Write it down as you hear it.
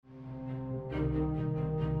Hello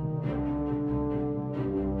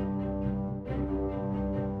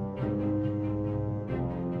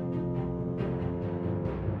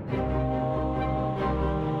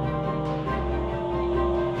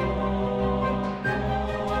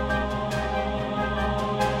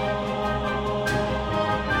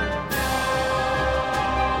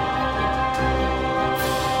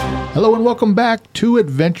and welcome back to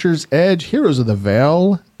Adventure's Edge, Heroes of the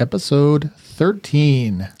Vale, episode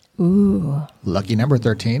 13. Ooh. Lucky number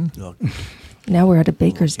 13. Now we're at a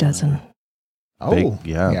baker's dozen. Oh,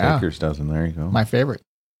 yeah, baker's dozen. There you go. My favorite.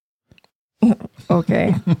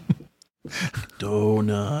 Okay.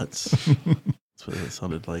 Donuts. That's what it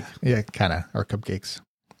sounded like. Yeah, kind of. Or cupcakes.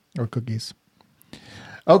 Or cookies.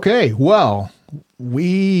 Okay, well,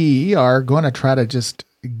 we are going to try to just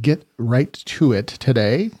get right to it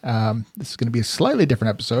today. This is going to be a slightly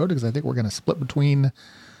different episode because I think we're going to split between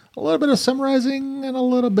a little bit of summarizing and a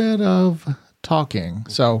little bit of talking.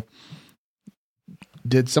 So,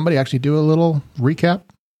 did somebody actually do a little recap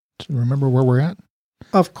to remember where we're at?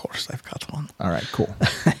 Of course, I've got one. All right, cool.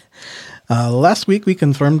 Last week, we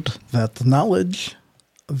confirmed that knowledge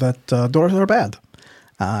that doors are bad.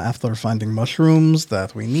 After finding mushrooms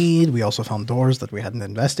that we need, we also found doors that we hadn't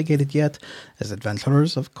investigated yet. As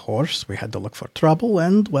adventurers, of course, we had to look for trouble,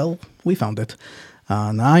 and, well, we found it.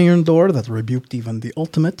 An iron door that rebuked even the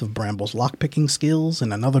ultimate of Bramble's lockpicking skills,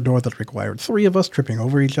 and another door that required 3 of us tripping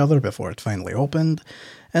over each other before it finally opened,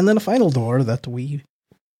 and then a final door that we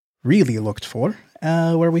really looked for,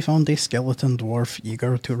 where we found a skeleton dwarf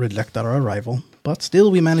eager to reject our arrival. But still,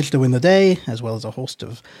 we managed to win the day, as well as a host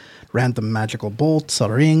of random magical bolts, a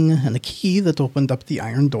ring, and a key that opened up the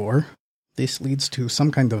iron door. This leads to some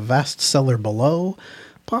kind of vast cellar below,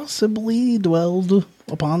 possibly dwelled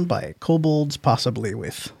upon by kobolds, possibly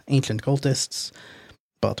with ancient cultists.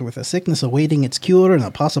 But with a sickness awaiting its cure and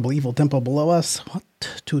a possible evil temple below us, what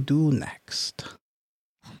to do next?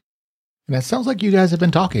 And it sounds like you guys have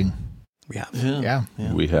been talking. We have. Yeah.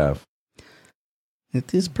 We have.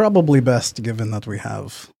 It is probably best, given that we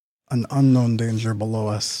have an unknown danger below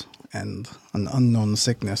us and an unknown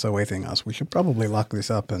sickness awaiting us. We should probably lock this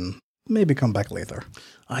up and maybe come back later.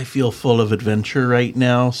 I feel full of adventure right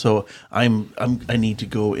now, so I need to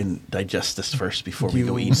go and digest this first before we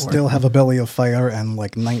go eat. You still have a belly of fire and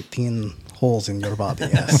like 19 holes in your body,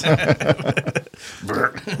 yes.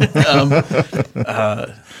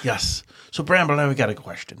 Yes. So, Bramble, now we got a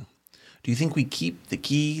question. Do you think we keep the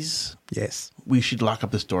keys? Yes. We should lock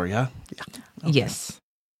up this door, yeah? Yeah. Okay. Yes.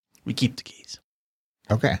 We keep the keys.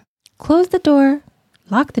 Okay. Close the door,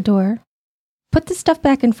 lock the door, put the stuff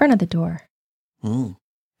back in front of the door. Mm.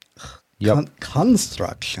 Yep.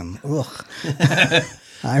 Construction. Ugh.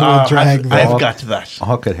 I will drag that. I've got that.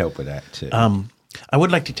 I could help with that too. I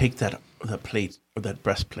would like to take that plate or that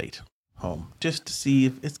breastplate home just to see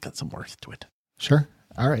if it's got some worth to it. Sure.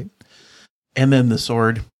 All right. And then the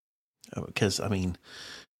sword, because, I mean,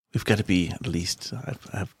 we've got to be at least,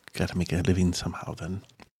 I've got to make a living somehow then.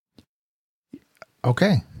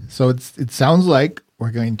 Okay. So it sounds like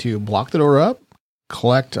we're going to block the door up,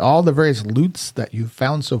 collect all the various loots that you've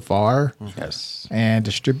found so far. Yes. And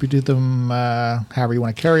distribute them however you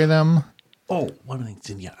want to carry them. Oh, one thing,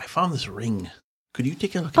 Zinnia, I found this ring. Could you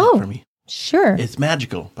take a look at it for me? Sure. It's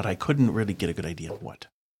magical, but I couldn't really get a good idea of what.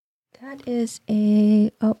 That is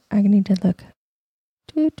I need to look.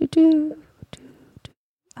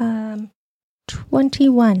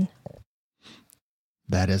 21.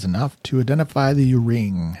 That is enough to identify the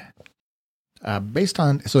ring.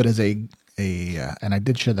 So it is and I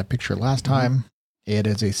did share that picture last time. It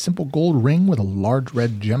is a simple gold ring with a large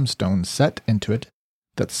red gemstone set into it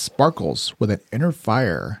that sparkles with an inner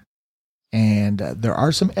fire. And there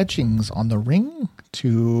are some etchings on the ring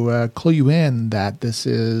to clue you in that this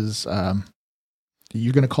is,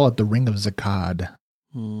 you're going to call it the Ring of Zakad.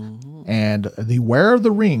 Mm-hmm. And the wearer of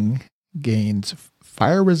the ring gains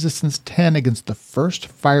fire resistance 10 against the first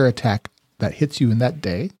fire attack that hits you in that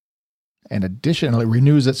day. And additionally, it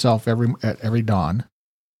renews itself at every dawn.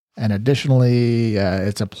 And additionally,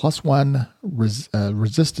 it's a +1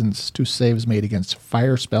 resistance to saves made against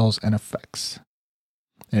fire spells and effects.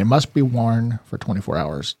 And it must be worn for 24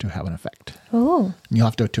 hours to have an effect. Oh. And you'll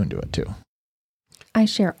have to attune to it, too. I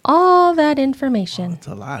share all that information. That's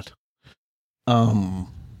a lot.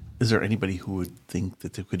 Is there anybody who would think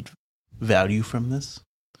that they could value from this?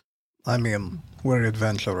 I mean, we're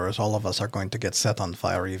adventurers. All of us are going to get set on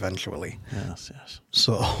fire eventually. Yes.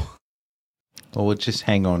 So. Well, we'll just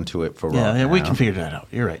hang on to it for right now. Yeah, we now. can figure that out.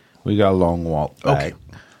 You're right. We got a long walk back. Okay.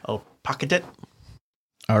 I'll pocket it.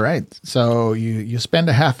 All right. So you spend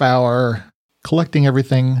a half hour collecting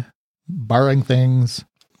everything, borrowing things,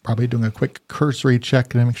 probably doing a quick cursory check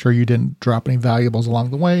to make sure you didn't drop any valuables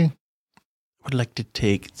along the way. Would like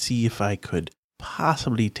to see if I could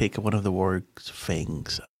possibly take one of the warg's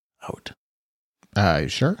fangs out.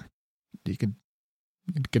 Sure. You could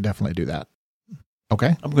definitely do that.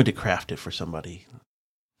 Okay. I'm going to craft it for somebody.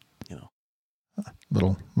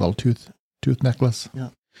 Little tooth necklace. Yeah.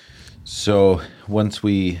 So once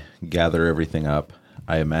we gather everything up,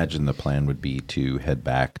 I imagine the plan would be to head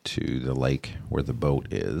back to the lake where the boat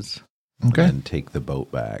is. Okay. And take the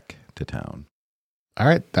boat back to town. All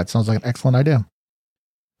right. That sounds like an excellent idea.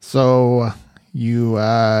 So you,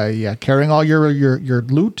 carrying all your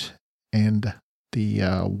loot and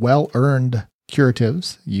the well-earned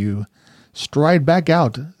curatives, you stride back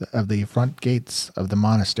out of the front gates of the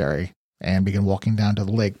monastery and begin walking down to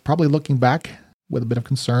the lake, probably looking back with a bit of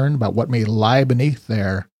concern about what may lie beneath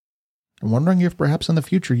there, and wondering if perhaps in the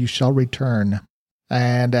future you shall return.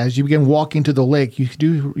 And as you begin walking to the lake, you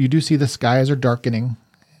do see the skies are darkening.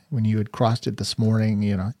 When you had crossed it this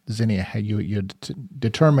morning, Zinnia, you had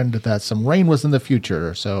determined that some rain was in the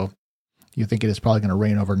future, so you think it is probably going to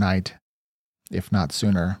rain overnight, if not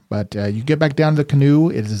sooner. But you get back down to the canoe.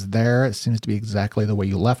 It is there. It seems to be exactly the way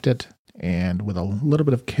you left it. And with a little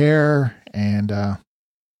bit of care and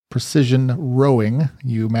precision rowing,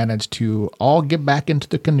 you manage to all get back into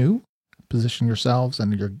the canoe, position yourselves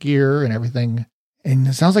and your gear and everything. And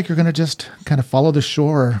it sounds like you're going to just kind of follow the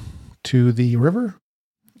shore to the river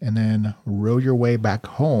and then row your way back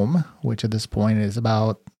home, which at this point is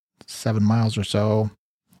about 7 miles or so.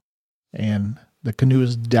 And the canoe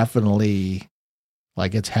is definitely,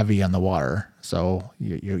 it's heavy on the water. So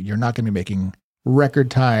you're not going to be making record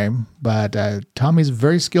time, but Tommy's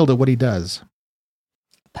very skilled at what he does.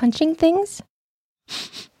 Punching things?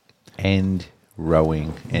 And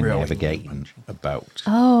rowing and Rowing. navigating about.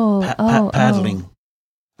 Oh, Paddling.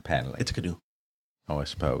 Paddling. It's a canoe. Oh, I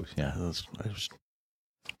suppose, yeah.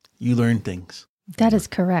 You learn things. That is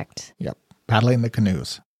correct. Yep. Paddling the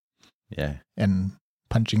canoes Yeah. and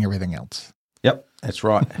punching everything else. Yep, that's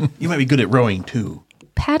right. You might be good at rowing too,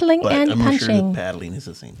 Paddling but and I'm not sure that punching. paddling is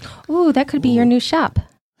the same. Ooh, that could be your new shop.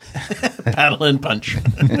 Paddle and punch.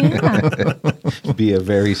 Yeah. Be a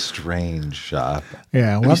very strange shop.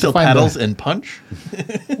 Yeah, we'll You have to still find paddles and punch?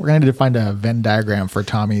 we're going to need to find a Venn diagram for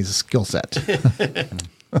Tommy's skill set.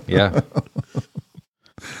 Yeah.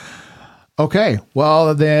 Okay,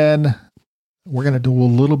 well then we're going to do a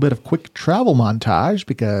little bit of quick travel montage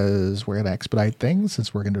because we're going to expedite things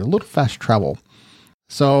since we're going to do a little fast travel.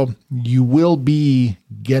 So you will be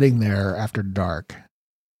getting there after dark.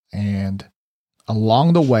 And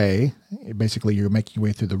along the way, basically you're making your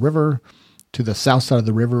way through the river. To the south side of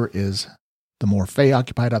the river is the more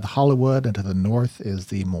Fey-occupied of the Hollywood, and to the north is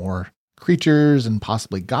the more creatures and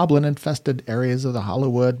possibly goblin-infested areas of the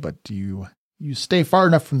Hollywood, but you stay far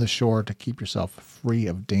enough from the shore to keep yourself free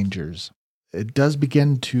of dangers. It does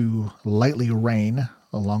begin to lightly rain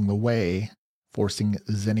along the way, forcing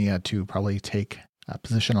Zinnia to probably take a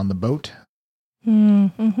position on the boat,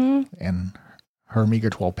 Mm-hmm. and her meager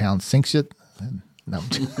 12 pounds sinks it. No,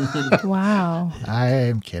 Wow. I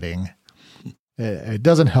am kidding. It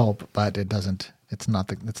doesn't help, but it doesn't. It's not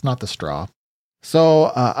the straw. So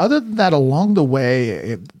other than that, along the way,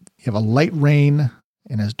 you have a light rain,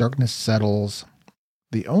 and as darkness settles,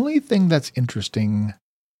 the only thing that's interesting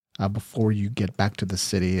before you get back to the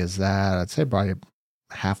city is that I'd say probably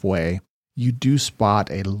halfway, you do spot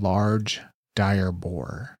a large dire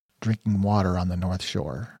boar drinking water on the north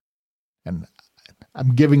shore. And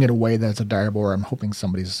I'm giving it away that it's a dire boar. I'm hoping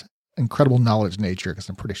somebody's incredible knowledge nature, because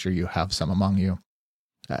I'm pretty sure you have some among you,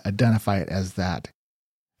 identify it as that.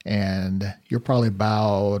 And you're probably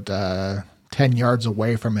about 10 yards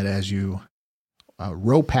away from it as you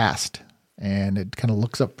row past, and it kind of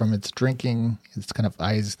looks up from its drinking, its kind of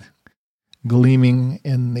eyes gleaming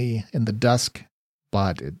in the dusk.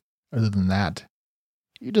 But other than that,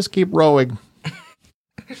 you just keep rowing.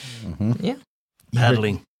 Mm-hmm. Yeah.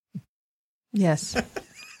 Paddling. Yes.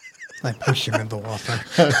 I push him in the water.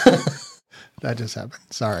 That just happened.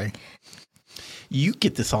 Sorry. You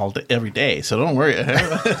get this every day, so don't worry.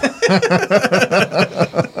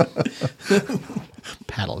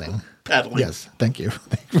 Paddling. Paddling. Yes, thank you.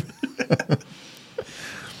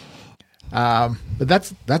 But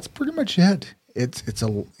that's pretty much it. It's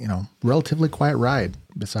a relatively quiet ride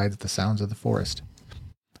besides the sounds of the forest.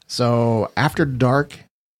 So after dark,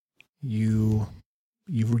 you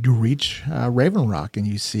reach Raven Rock, and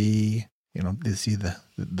you see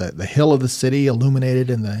the hill of the city illuminated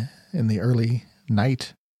in the early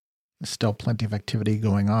night. There's still plenty of activity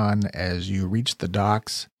going on as you reach the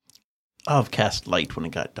docks. I'll have cast light when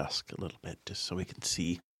it got dusk a little bit, just so we can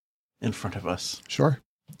see in front of us. Sure.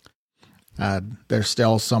 There's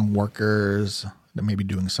still some workers that may be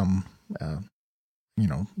doing some,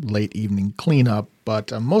 late evening cleanup,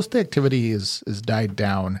 but most of the activity is died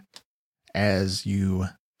down as you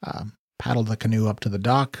paddle the canoe up to the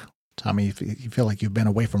dock. Tommy, if you feel like you've been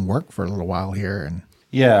away from work for a little while here, and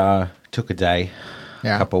took a day,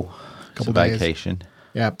 couple some days. vacation.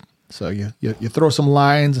 Yep. So you throw some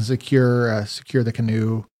lines and secure the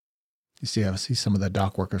canoe. You see some of the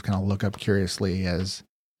dock workers kind of look up curiously as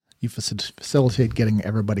you facilitate getting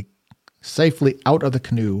everybody safely out of the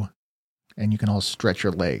canoe, and you can all stretch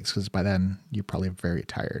your legs because by then you're probably very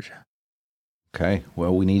tired. Okay.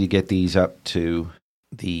 Well, we need to get these up to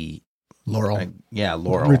the Laurel.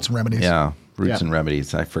 Laurel. Roots and Remedies. Yeah, Roots and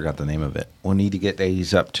Remedies. I forgot the name of it. We'll need to get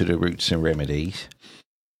these up to the Roots and Remedies.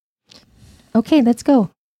 Okay, let's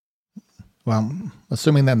go. Well,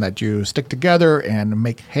 assuming then that you stick together and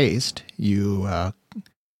make haste, you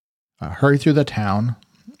hurry through the town,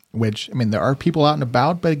 which, I mean, there are people out and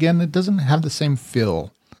about, but again, it doesn't have the same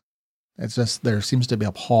feel. It's just there seems to be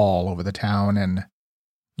a pall over the town, and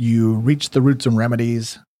you reach the Roots and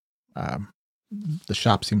Remedies. The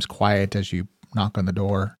shop seems quiet as you knock on the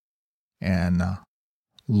door, and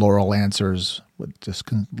Laurel answers with just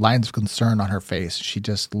lines of concern on her face. She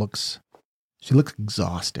looks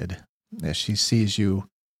exhausted as she sees you,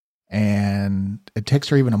 and it takes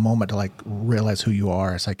her even a moment to like realize who you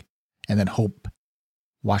are. It's like, and then hope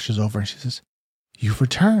washes over, and she says, "You've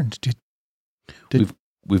returned.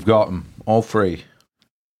 We've got them all free."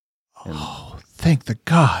 Oh, thank the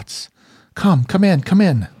gods! Come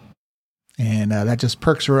in. And that just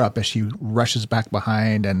perks her up as she rushes back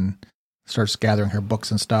behind and starts gathering her books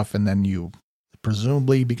and stuff. And then you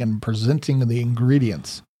presumably begin presenting the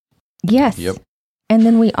ingredients. Yes. Yep. And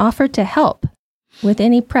then we offer to help with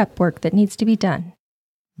any prep work that needs to be done.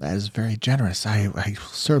 That is very generous. I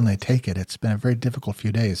certainly take it. It's been a very difficult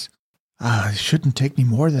few days. It shouldn't take me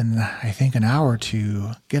more than, I think, an hour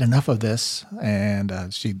to get enough of this.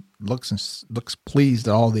 And she looks pleased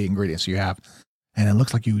at all the ingredients you have. And it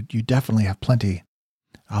looks like you definitely have plenty.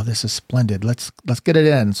 Oh, this is splendid. Let's get it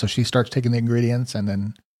in. So she starts taking the ingredients, and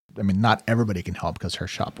then, I mean, not everybody can help because her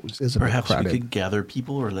shop is a bit crowded. Perhaps we could gather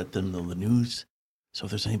people or let them know the news. So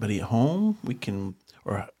if there's anybody at home, we can,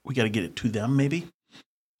 or we got to get it to them maybe.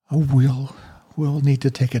 Oh, we'll need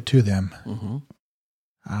to take it to them. Mm-hmm.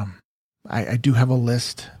 I do have a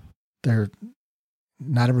list. Not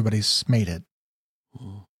everybody's made it,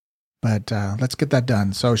 but let's get that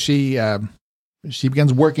done. So she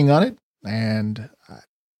begins working on it, and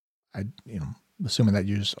assuming that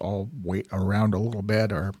you just all wait around a little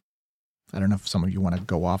bit, or I don't know if some of you want to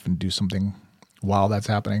go off and do something while that's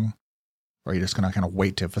happening, or you're just going to kind of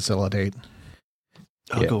wait to facilitate.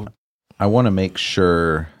 I'll go. I want to make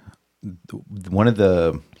sure one of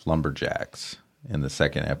the lumberjacks in the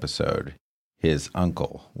second episode, his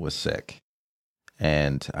uncle was sick,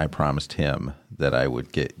 and I promised him that I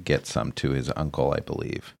would get some to his uncle, I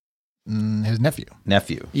believe. His nephew.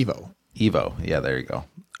 Evo. Yeah, there you go.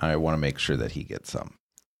 I want to make sure that he gets some.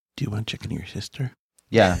 Do you want to check on your sister?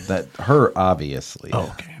 Yeah, her obviously.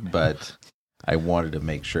 Oh, okay. But I wanted to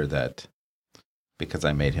make sure that because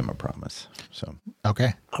I made him a promise. So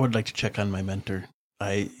Okay. I would like to check on my mentor.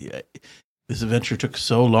 This adventure took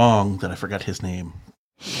so long that I forgot his name.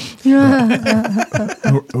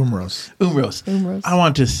 Umros. I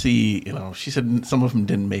want to see, she said some of them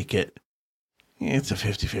didn't make it. It's a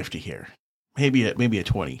 50-50 here. Maybe a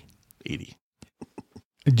 20-80.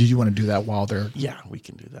 Did you want to do that while they're... Yeah, we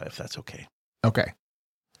can do that if that's okay. Okay.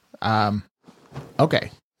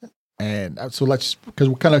 Okay. And so because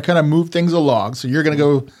we'll kind of move things along. So you're going to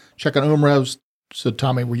go check on Umros. So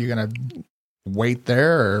Tommy, were you going to wait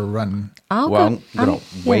there or run? I'm going to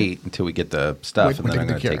wait until we get the stuff, and then I'm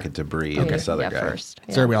going to cure. take it to Bree and this other guy. First.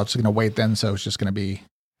 Yeah. So we're all just going to wait then. So it's just going to be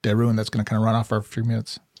Darun that's going to kind of run off for a few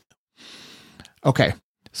minutes. Okay.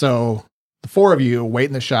 So the four of you wait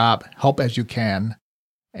in the shop, help as you can,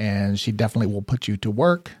 and she definitely will put you to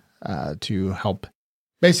work to help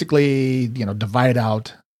basically, divide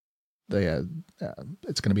out the,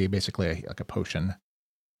 it's going to be basically like a potion.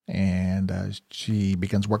 And she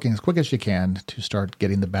begins working as quick as she can to start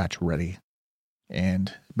getting the batch ready.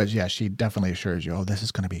 But yeah, she definitely assures you, this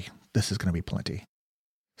is going to be plenty.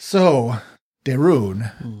 So,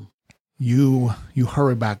 Darun, you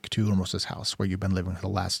hurry back to Umros's house where you've been living for the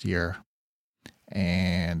last year,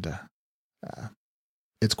 and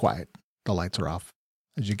it's quiet. The lights are off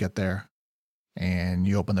as you get there, and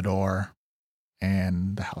you open the door,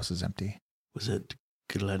 and the house is empty. Was it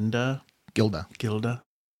Gilda? Gilda.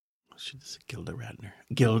 Should have said Gilda Radner.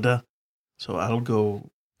 Gilda. So I'll go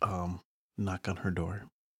knock on her door.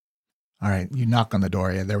 All right, you knock on the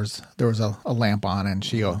door. Yeah, there was a lamp on, and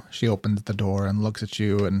she opens the door and looks at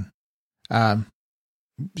you, and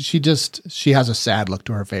she has a sad look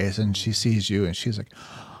to her face, and she sees you, and she's like,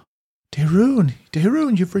 Daroon,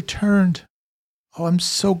 you've returned. Oh, I'm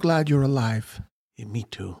so glad you're alive. Yeah, me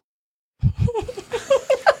too.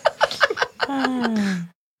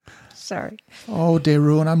 Sorry. Oh,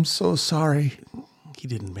 Daroon, I'm so sorry. He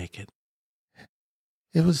didn't make it.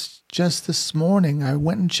 It was just this morning. I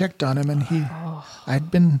went and checked on him,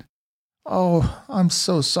 and I'm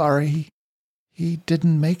so sorry. He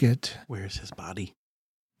didn't make it. Where's his body?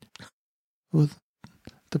 Well,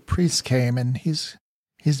 the priest came, and he's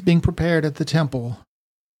being prepared at the temple.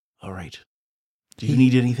 All right. Do you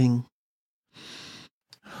need anything?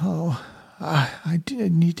 Oh, I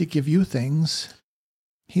did need to give you things.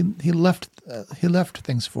 He left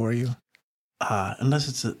things for you. Unless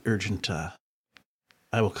it's urgent,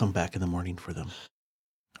 I will come back in the morning for them.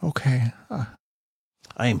 Okay.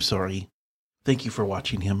 I am sorry. Thank you for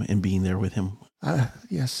watching him and being there with him.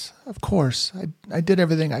 Yes, of course. I did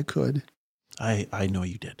everything I could. I know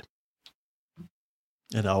you did.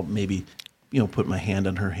 And I'll maybe, put my hand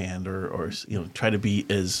on her hand or try to be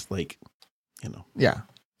as Yeah.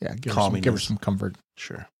 Give her some comfort.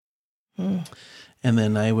 Sure. Mm. And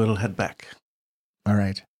then I will head back. All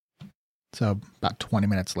right. So about 20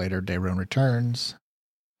 minutes later, Daroon returns,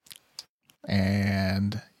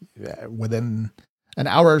 and within an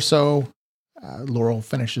hour or so, Laurel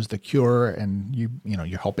finishes the cure, and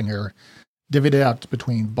you're helping her divvy it out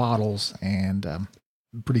between bottles, and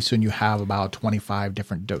pretty soon you have about 25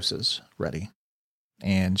 different doses ready.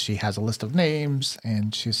 And she has a list of names,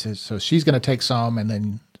 and she says so she's going to take some, and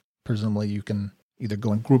then presumably you can either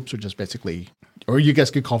go in groups or just basically, or you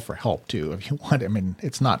guys could call for help too if you want. I mean,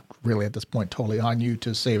 it's not really at this point totally on you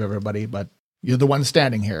to save everybody, but you're the one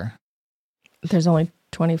standing here. There's only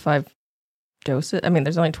 25 doses. I mean,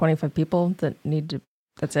 there's only 25 people that need to.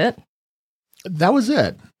 That's it. That was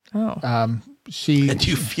it. Oh, And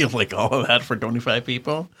you feel like all of that for 25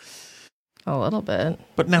 people? a little bit.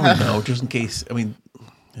 But now we know, just in case. I mean,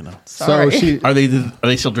 Sorry. So Are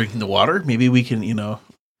they still drinking the water? Maybe we can,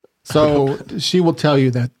 So she will tell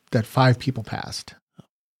you that 5 people passed,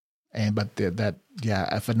 but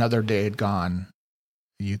if another day had gone,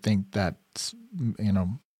 you think that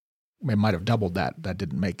it might have doubled that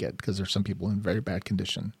didn't make it because there's some people in very bad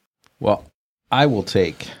condition. Well, I will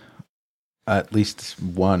take at least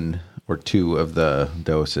 1 or 2 of the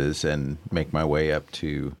doses and make my way up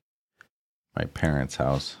to my parents'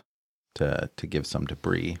 house to give some to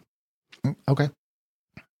Bree. Okay.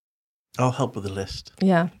 I'll help with the list.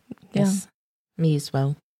 Yeah. Yes. Me as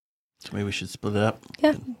well. So maybe we should split it up.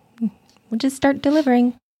 Yeah. We'll just start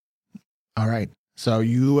delivering. All right. So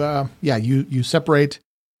you separate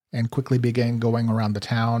and quickly begin going around the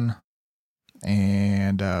town,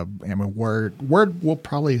 and word will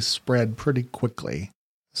probably spread pretty quickly.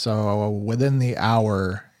 So within the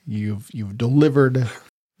hour, you've delivered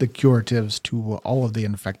the curatives to all of the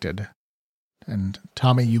infected. And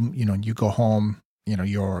Tommy, you go home.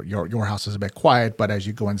 Your house is a bit quiet, but as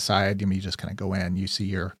you go inside, you just kind of go in. You see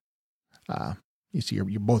your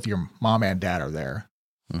both your mom and dad are there,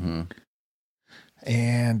 Mm-hmm.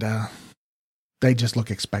 and they just look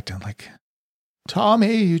expectant, like,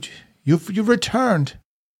 Tommy, you've returned.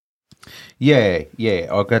 Yeah.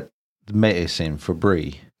 I got the medicine for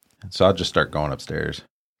Bree, so I'll just start going upstairs.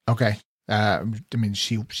 Okay.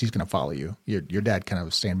 She's gonna follow you. Your dad kind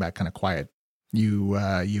of staying back, kind of quiet.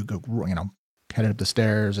 You go, headed up the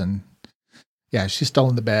stairs, and she's still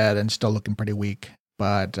in the bed and still looking pretty weak.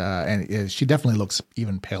 But she definitely looks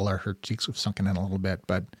even paler. Her cheeks have sunken in a little bit,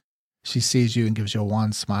 but she sees you and gives you a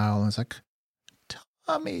wan smile, and it's like,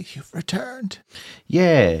 Tommy, you've returned.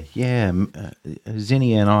 Yeah.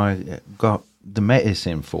 Zinni and I got the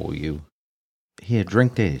medicine for you. Here,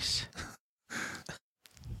 drink this.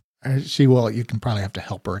 She will. You can probably have to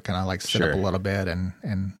help her kind of like sit up Sure. a little bit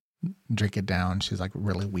and drink it down. She's like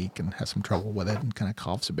really weak and has some trouble with it and kind of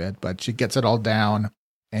coughs a bit, but she gets it all down,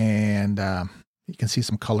 and you can see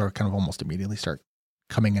some color kind of almost immediately start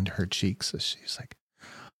coming into her cheeks. So she's like,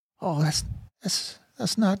 "Oh, that's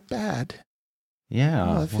not bad. Yeah.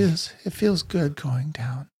 Oh, it feels good going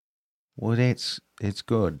down." Well, it's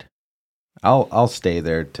good. I'll stay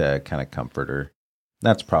there to kind of comfort her.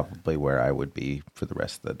 That's probably where I would be for the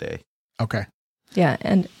rest of the day. Okay. Yeah,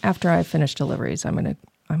 and after I finish deliveries, I'm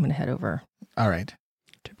gonna head over All right.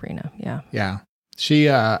 to Brina. Yeah. Yeah. She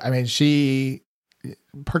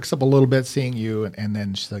perks up a little bit seeing you, and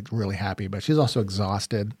then she's like really happy, but she's also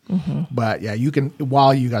exhausted. Mm-hmm. But yeah, you can,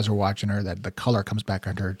 while you guys are watching her, that the color comes back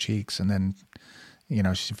under her cheeks, and then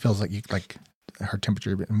she feels like her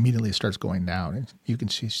temperature immediately starts going down, and you can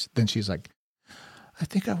see. Then she's like, "I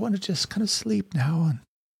think I want to just kind of sleep now,"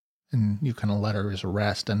 and you kind of let her just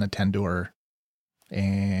rest and attend to her,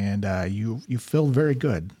 and you feel very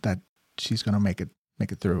good that she's going to make it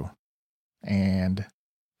through, and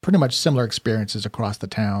pretty much similar experiences across the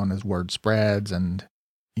town as word spreads, and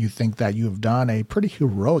you think that you have done a pretty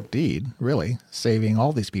heroic deed, really, saving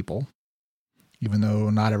all these people, even though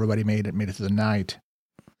not everybody made it through the night.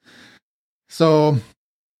 So,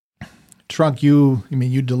 Trunk, you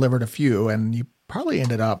delivered a few, and you probably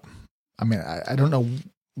ended up, I don't know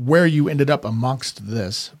where you ended up amongst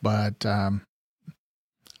this, but I'm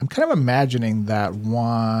kind of imagining that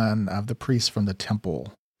one of the priests from the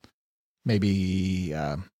temple, maybe,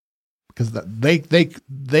 because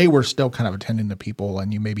they were still kind of attending to people,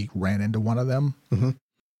 and you maybe ran into one of them. Mm-hmm.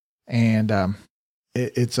 And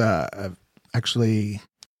it's actually,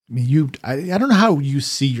 I don't know how you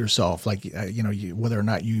see yourself, like, whether or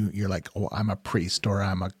not you're like, oh, I'm a priest or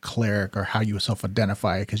I'm a cleric, or how you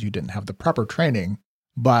self-identify because you didn't have the proper training,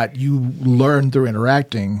 but you learn through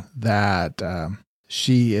interacting that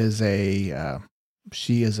she is a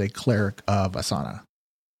cleric of Asana,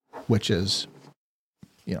 which is,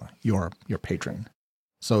 your patron.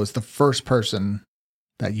 So it's the first person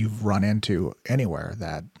that you've run into anywhere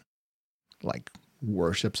that like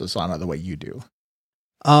worships Asana the way you do.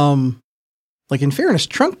 Like, in fairness,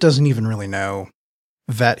 Trunk doesn't even really know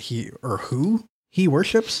that who he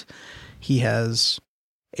worships. He has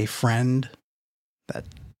a friend that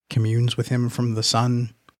communes with him from the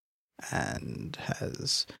sun and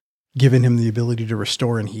has given him the ability to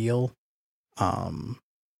restore and heal.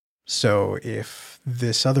 So if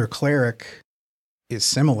this other cleric is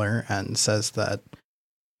similar and says that,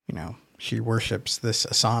 she worships this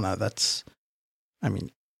Asana, that's,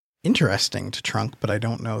 interesting to Trunk, but I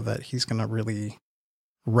don't know that he's going to really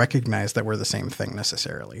recognize that we're the same thing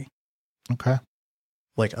necessarily. Okay.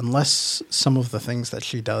 Like, unless some of the things that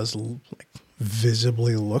she does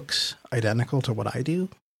visibly looks identical to what I do.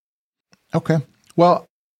 Okay. Well,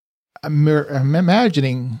 I'm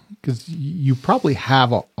imagining, because you probably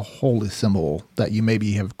have a holy symbol that you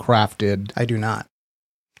maybe have crafted. I do not.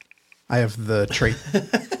 I have the trait,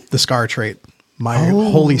 the scar trait. My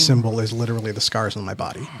holy symbol is literally the scars on my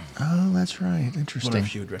body. Oh, that's right. I Interesting. wonder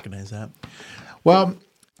if she would recognize that. Well,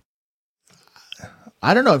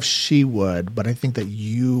 I don't know if she would, but I think that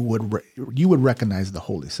you would recognize the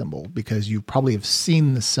holy symbol because you probably have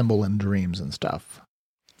seen the symbol in dreams and stuff.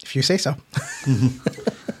 If you say so.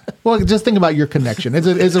 Well, just think about your connection.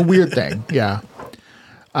 It's a weird thing. Yeah.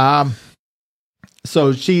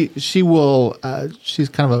 So she will, she's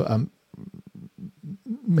kind of a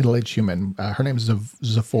middle-aged human. Her name is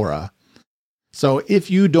Zephora. So if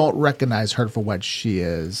you don't recognize her for what she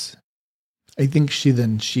is, I think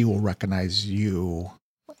she will recognize you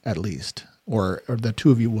at least, or the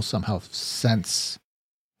two of you will somehow sense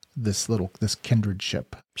this kindredship.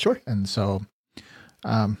 Sure. And so,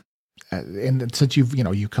 and since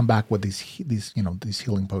you come back with these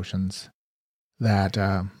healing potions, that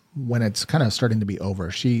when it's kind of starting to be over,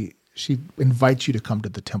 she invites you to come to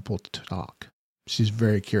the temple to talk. She's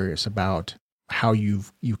very curious about how you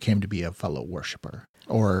came to be a fellow worshiper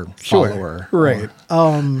or follower. Right.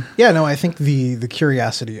 I think the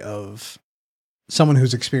curiosity of someone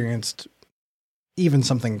who's experienced even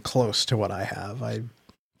something close to what I have, I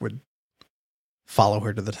would follow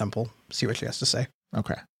her to the temple, see what she has to say.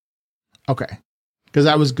 Okay. Because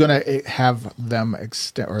I was going to have them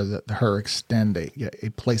extend, or her extend a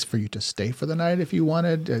place for you to stay for the night if you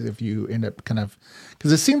wanted, if you end up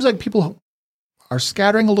because it seems like people are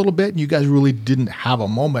scattering a little bit and you guys really didn't have a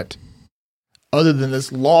moment other than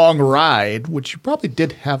this long ride, which you probably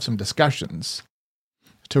did have some discussions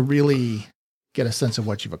to really get a sense of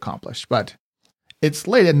what you've accomplished. But it's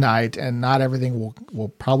late at night and not everything will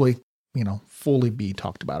probably, fully be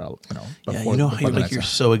talked about, before. Yeah, how you're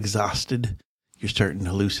so exhausted, you're starting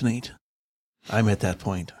to hallucinate. I'm at that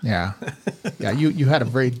point. Yeah. Yeah, you had a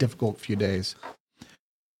very difficult few days.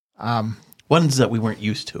 Ones that we weren't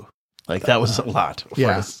used to. Like, that was a lot for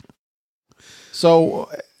us. So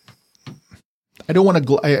I don't want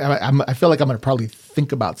to. I feel like I'm going to probably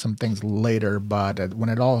think about some things later, but when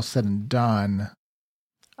it all is said and done,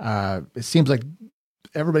 it seems like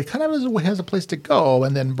everybody kind of has a place to go.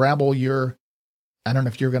 And then Bramble, I don't know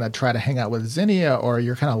if you're going to try to hang out with Zinnia or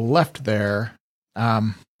you're kind of left there.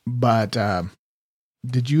 But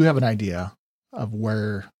did you have an idea of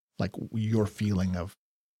where, like, your feeling of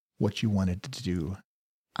what you wanted to do?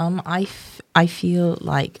 I feel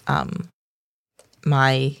like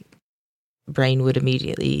my brain would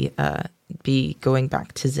immediately be going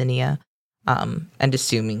back to Zinnia and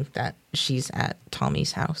assuming that she's at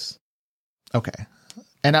Tommy's house. Okay.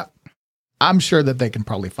 And I'm sure that they can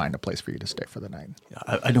probably find a place for you to stay for the night.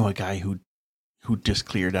 I know a guy who just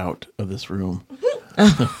cleared out of this room.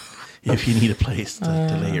 If you need a place to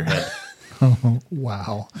lay your head.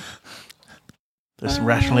 Wow. There's some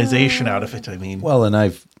rationalization out of it, I mean. Well, and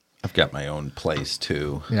I've got my own place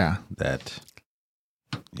too. Yeah. That,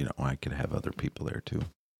 I could have other people there too.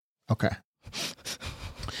 Okay.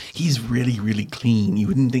 He's really, really clean. You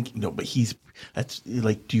wouldn't think, but that's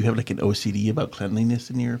like, do you have like an OCD about cleanliness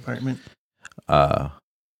in your apartment? No,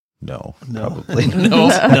 probably. No.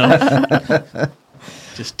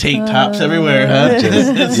 Just tank tops everywhere, huh?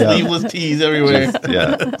 Sleeveless tees everywhere.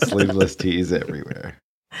 Sleeveless tees everywhere.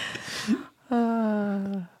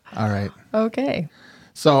 All right. Okay.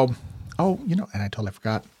 So, and I totally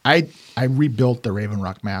forgot. I rebuilt the Raven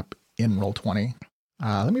Rock map in Roll20.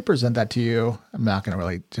 Let me present that to you. I'm not going to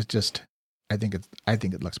really just. I think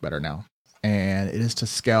it looks better now, and it is to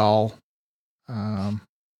scale, and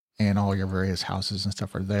all your various houses and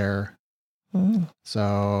stuff are there. Mm.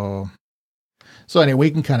 So anyway,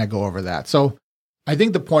 we can kind of go over that. So, I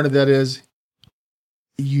think the point of that is,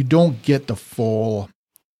 you don't get the full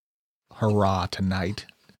hurrah tonight,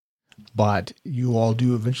 but you all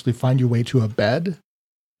do eventually find your way to a bed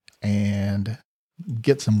and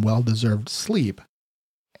get some well-deserved sleep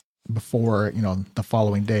before, the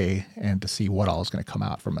following day, and to see what all is going to come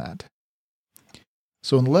out from that.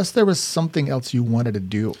 So unless there was something else you wanted to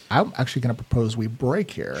do, I'm actually going to propose we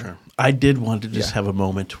break here. Sure. I did want to just have a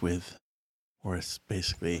moment with Horace,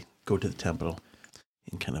 basically go to the temple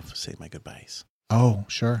and kind of say my goodbyes. Oh,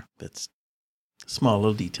 sure. That's a small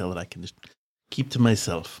little detail that I can just keep to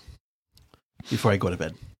myself before I go to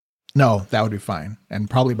bed. No, that would be fine. And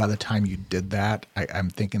probably by the time you did that, I'm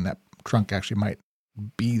thinking that Trunk actually might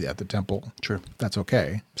be at the temple. Sure. That's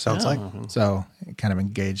okay. Sounds like. So kind of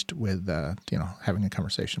engaged with, having a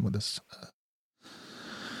conversation with us.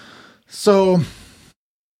 So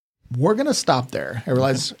we're going to stop there. I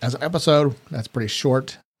realize as an episode, that's pretty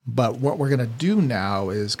short. But what we're going to do now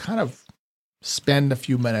is kind of spend a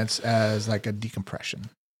few minutes as like a decompression.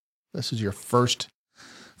 This is your first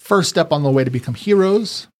step on the way to become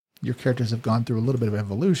heroes. Your characters have gone through a little bit of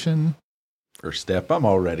evolution. First step, I'm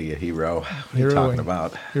already a hero. What are you talking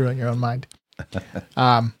about? Hero in your own mind.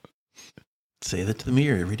 Say that to the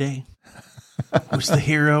mirror every day. Who's the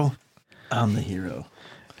hero? I'm the hero.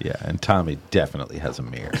 Yeah, and Tommy definitely has a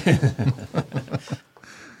mirror.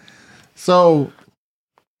 So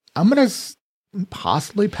I'm going to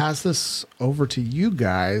possibly pass this over to you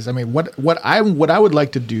guys. I mean, what I would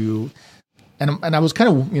like to do, and I was kind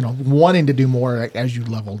of, wanting to do more, like, as you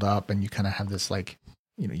leveled up and you kind of have this, like,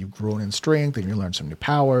 you've grown in strength and you learn some new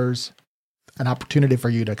powers, an opportunity for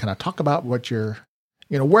you to kind of talk about what your,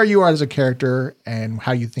 where you are as a character and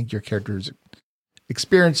how you think your character's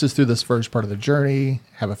experiences through this first part of the journey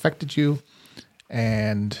have affected you,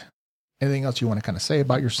 and anything else you want to kind of say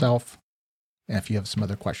about yourself. And if you have some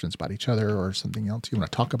other questions about each other or something else you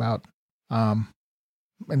want to talk about, and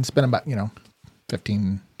spend about,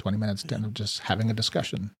 15, 20 minutes kind of just having a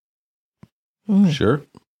discussion. Mm. Sure.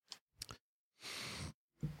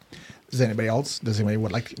 Does anybody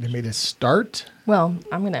would like me to start? Well,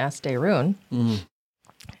 I'm going to ask Dayrun. Mm.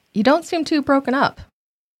 You don't seem too broken up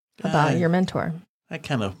about your mentor. I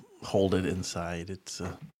kind of hold it inside.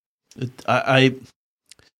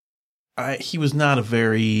 He was not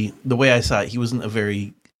the way I saw it, he wasn't a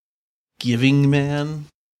very giving man.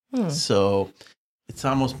 So it's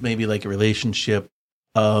almost maybe like a relationship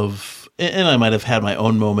of, and I might have had my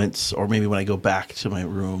own moments, or maybe when I go back to my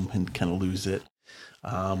room and kind of lose it.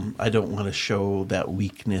 I don't want to show that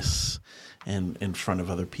weakness and in front of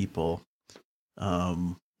other people.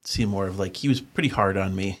 See more of like, he was pretty hard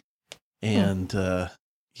on me. And,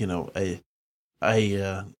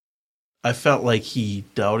 I felt like he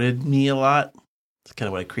doubted me a lot. It's kind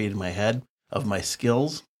of what I created in my head of my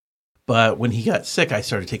skills. But when he got sick, I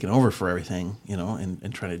started taking over for everything,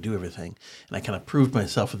 and trying to do everything. And I kind of proved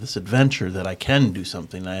myself with this adventure that I can do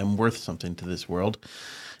something. I am worth something to this world.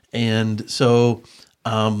 And so,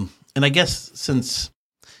 and I guess since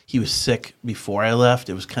he was sick before I left,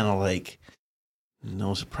 it was kind of like,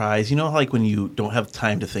 no surprise. Like when you don't have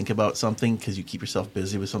time to think about something because you keep yourself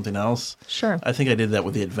busy with something else? Sure. I think I did that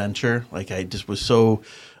with the adventure. Like I just was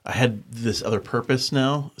I had this other purpose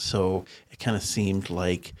now. So it kind of seemed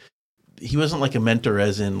like he wasn't like a mentor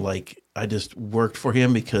as in like I just worked for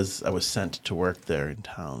him because I was sent to work there in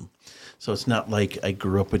town. So it's not like I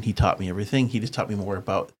grew up and he taught me everything. He just taught me more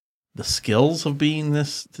about the skills of being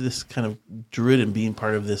this kind of druid and being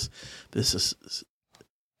part of this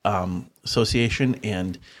association,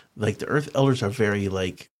 and like the Earth Elders are very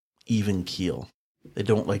like even keel. They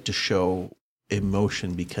don't like to show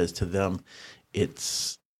emotion because to them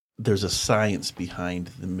there's a science behind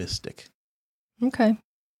the mystic. Okay.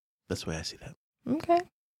 That's the way I see that. Okay.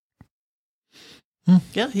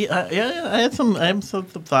 Yeah, I had some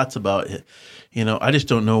thoughts about it. I just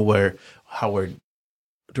don't know where Howard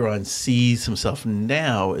Duran sees himself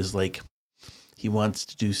now is like he wants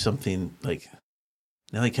to do something like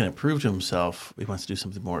now he kind of proved to himself he wants to do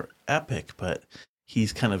something more epic, but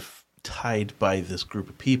he's kind of tied by this group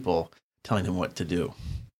of people telling him what to do.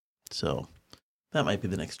 So that might be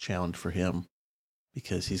the next challenge for him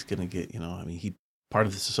because he's going to get, he part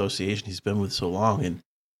of this association he's been with so long, and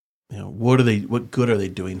what good are they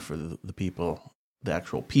doing for the people, the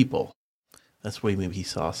actual people? That's why maybe he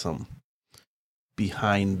saw some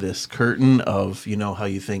behind this curtain of, how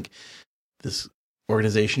you think this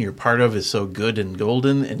organization you're part of is so good and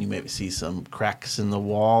golden, and you maybe see some cracks in the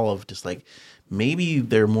wall of just like, maybe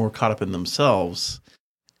they're more caught up in themselves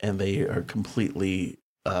and they are completely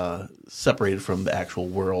separated from the actual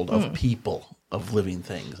world of people, of living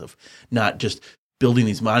things, of not just building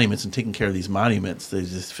these monuments and taking care of these monuments.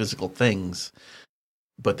 There's just physical things,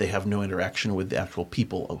 but they have no interaction with the actual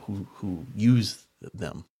people who use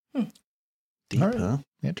them. Deep, All right. huh?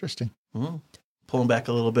 Interesting. Pulling back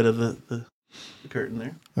a little bit of the curtain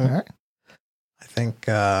there. All right. I think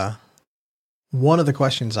one of the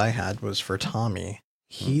questions I had was for Tommy.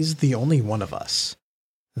 He's the only one of us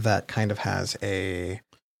that kind of has a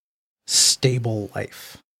stable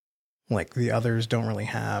life. Like the others don't really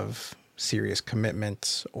have serious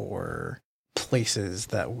commitments or places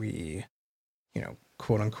that we,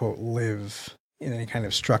 quote unquote, live in any kind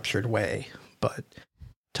of structured way. But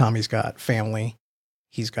Tommy's got family,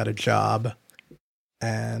 he's got a job,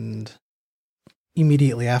 and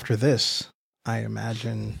immediately after this, I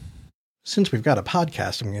imagine, since we've got a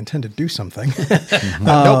podcast and we intend to do something,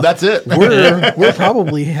 Nope, that's it. we'll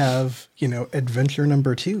probably have, adventure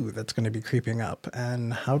number 2 that's going to be creeping up.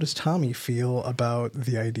 And how does Tommy feel about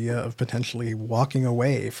the idea of potentially walking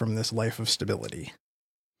away from this life of stability?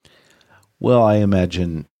 Well, I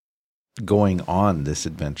imagine going on this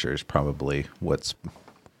adventure is probably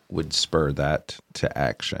would spur that to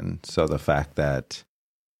action. So the fact that,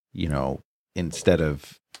 instead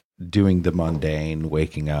of doing the mundane,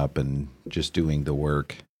 waking up and just doing the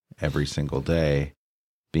work every single day,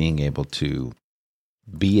 being able to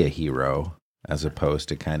be a hero as opposed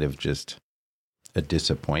to kind of just a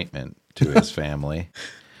disappointment to his family,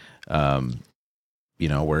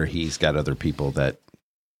 where he's got other people that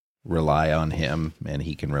rely on him and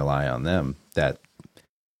he can rely on them, that,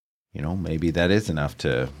 maybe that is enough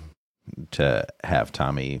to have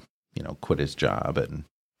Tommy, quit his job and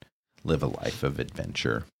live a life of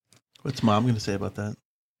adventure. What's Mom going to say about that?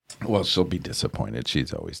 Well, she'll be disappointed.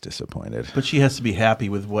 She's always disappointed. But she has to be happy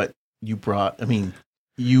with what you brought. I mean,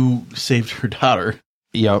 you saved her daughter.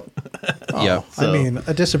 Yep. Oh, Yep. I mean,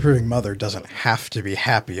 a disapproving mother doesn't have to be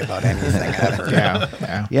happy about anything ever.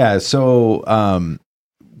 Yeah. Yeah. So,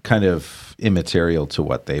 kind of immaterial to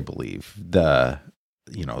what they believe. The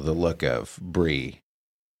look of Bree,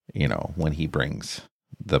 when he brings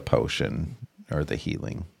the potion or the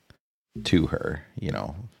healing to her,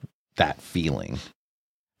 that feeling.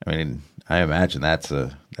 I mean, I imagine that's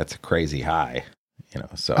a crazy high,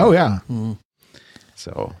 so. Oh, yeah.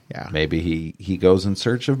 So Yeah. maybe he goes in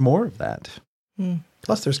search of more of that.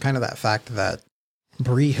 Plus, there's kind of that fact that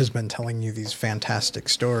Bree has been telling you these fantastic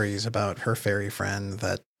stories about her fairy friend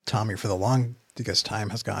that Tommy, for the longest time,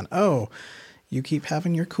 has gone, oh, you keep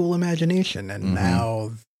having your cool imagination. And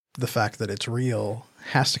now the fact that it's real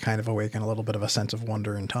has to kind of awaken a little bit of a sense of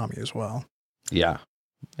wonder in Tommy as well. Yeah.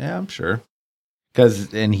 Yeah, I'm sure.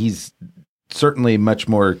 And he's certainly much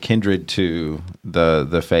more kindred to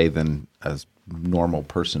the Fae than a normal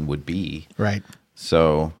person would be. Right.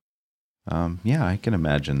 So, I can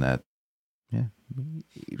imagine that. Yeah,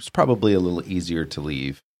 it's probably a little easier to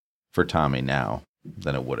leave for Tommy now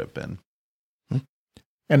than it would have been.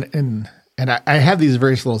 And I have these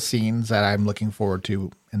various little scenes that I'm looking forward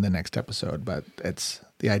to in the next episode, but it's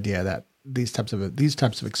the idea that these types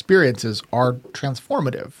of experiences are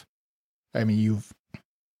transformative. I mean, you've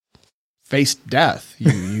faced death.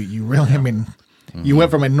 You really, I mean, you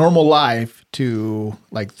went from a normal life to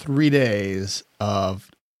like 3 days of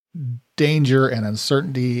danger and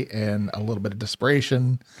uncertainty and a little bit of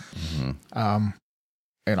desperation. And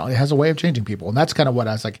it has a way of changing people. And that's kind of what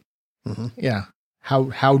I was like, yeah.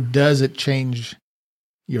 How does it change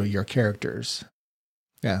your characters?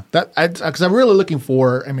 Yeah, because I'm really looking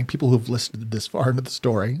for, I mean, people who've listened this far into the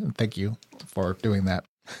story, and thank you for doing that,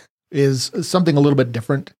 is something a little bit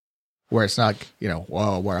different where it's not,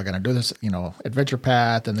 whoa, we're going to do this, adventure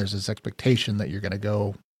path. And there's this expectation that you're going to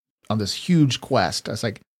go on this huge quest. I was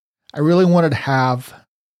like, I really wanted to have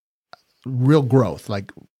real growth,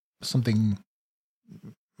 like something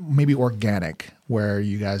maybe organic, where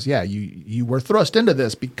you guys, you were thrust into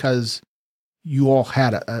this because you all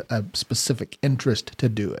had a specific interest to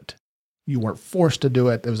do it. You weren't forced to do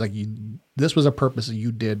it. It was like this was a purpose that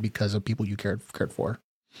you did because of people you cared for.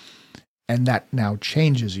 And that now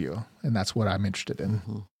changes you. And that's what I'm interested in.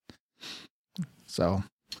 Mm-hmm. So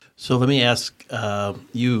let me ask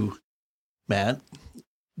you, Matt,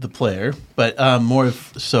 the player, but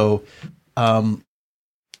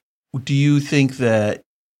do you think that,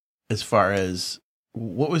 as far as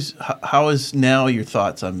how is now your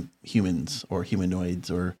thoughts on humans or humanoids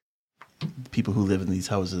or people who live in these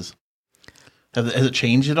houses? Has it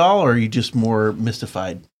changed at all, or are you just more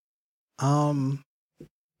mystified? I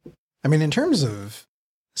mean, in terms of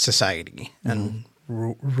society and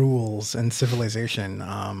rules and civilization,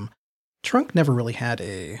 Trunk never really had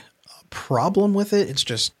a problem with it. It's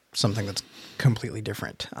just something that's completely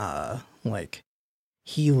different. Like,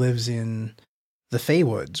 he lives in the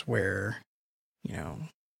Feywoods where,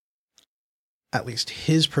 at least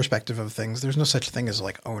his perspective of things, there's no such thing as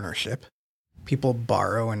like ownership. People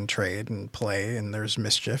borrow and trade and play, and there's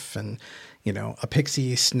mischief, and a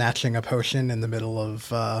pixie snatching a potion in the middle of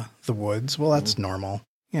the woods. Well, that's normal.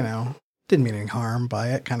 Didn't mean any harm by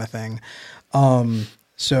it, kind of thing.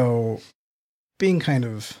 So being kind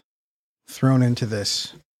of thrown into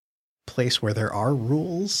this place where there are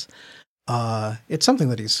rules, it's something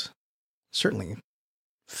that he's certainly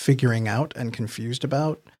figuring out and confused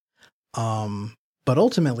about. But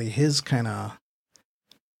ultimately, his kind of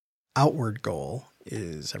outward goal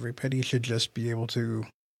is everybody should just be able to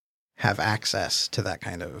have access to that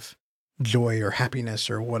kind of joy or happiness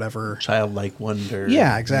or whatever. Childlike wonder.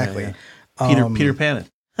 Yeah, exactly. Yeah. Peter Pan.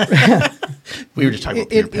 We were just talking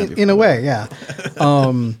about Peter Pan. In a way, yeah.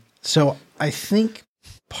 So I think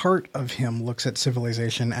part of him looks at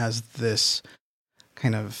civilization as this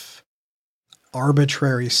kind of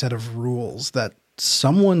arbitrary set of rules that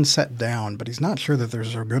someone set down, but he's not sure that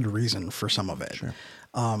there's a good reason for some of it. Sure.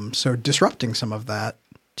 So disrupting some of that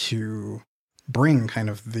to bring kind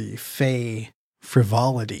of the Fey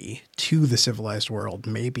frivolity to the civilized world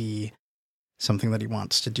may be something that he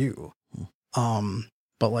wants to do.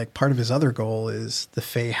 But like part of his other goal is the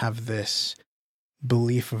Fey have this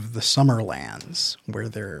belief of the summer lands where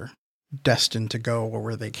they're destined to go or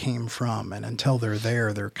where they came from. And until they're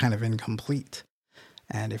there, they're kind of incomplete.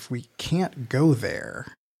 And if we can't go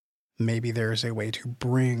there, maybe there's a way to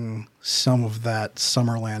bring some of that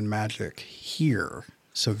Summerland magic here.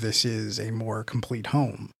 So this is a more complete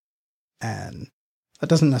home. And that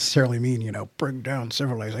doesn't necessarily mean, bring down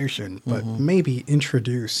civilization, but maybe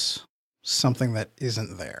introduce something that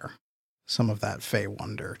isn't there. Some of that Fey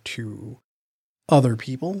wonder to other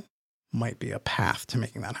people might be a path to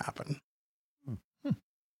making that happen.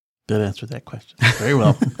 Good answer to that question. Very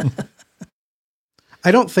well.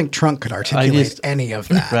 I don't think Trunk could articulate any of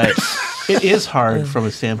that. Right. It is hard from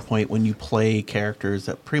a standpoint when you play characters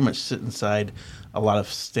that pretty much sit inside a lot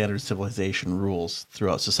of standard civilization rules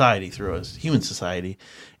throughout human society.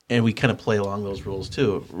 And we kind of play along those rules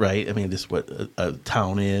too, right? I mean, this is what a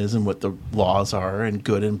town is and what the laws are and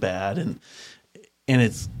good and bad. And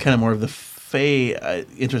it's kind of more of the Fey,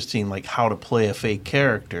 interesting, like how to play a Fey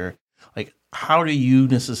character. Like, how do you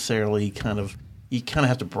necessarily you kind of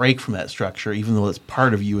have to break from that structure, even though it's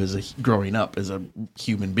part of you growing up as a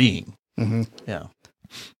human being. Mm-hmm. Yeah.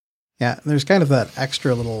 Yeah, there's kind of that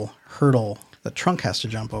extra little hurdle that Trunk has to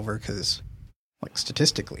jump over because, like,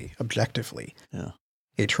 statistically, objectively,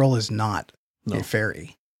 a troll is not a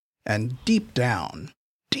fairy. And deep down,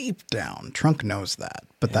 Trunk knows that,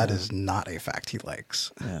 but that is not a fact he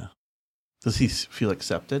likes. Yeah. Does he feel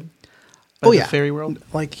accepted by the fairy world?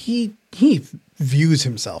 Like, he views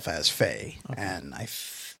himself as Fey, and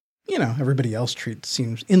everybody else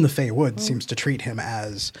in the Fey Woods seems to treat him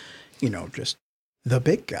as, just the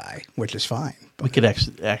big guy, which is fine. We could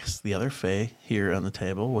actually ask the other Fey here on the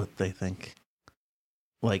table what they think.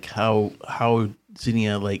 Like how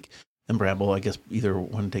Zinnia, and Bramble, I guess either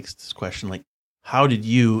one takes this question, how did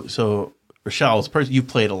you, so Rochelle, you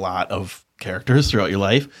played a lot of characters throughout your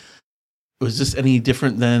life. Was this any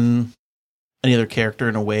different than any other character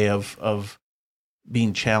in a way of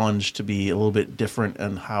being challenged to be a little bit different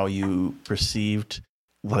in how you perceived,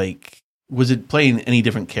 was it playing any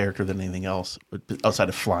different character than anything else outside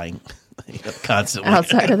of flying constantly?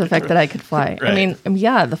 Outside of the fact that I could fly. Right. I mean,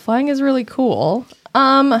 yeah, the flying is really cool.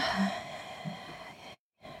 Gosh.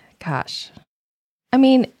 I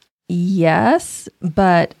mean, Yes,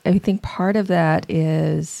 but I think part of that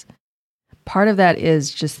is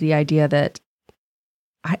just the idea that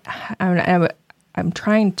I'm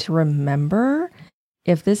trying to remember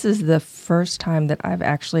if this is the first time that I've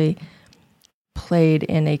actually played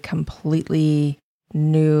in a completely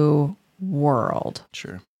new world.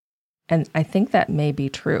 Sure. And I think that may be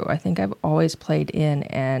true. I think I've always played in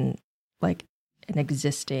an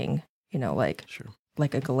existing, Sure.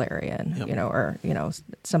 like a Galarian, Yep. or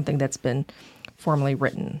something that's been formally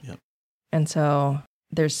written. Yep. And so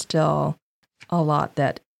there's still a lot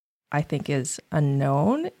that I think is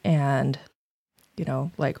unknown, and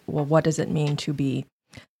well, what does it mean to be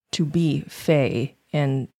Fae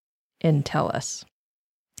in Tellus?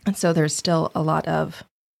 And so there's still a lot of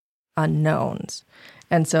unknowns.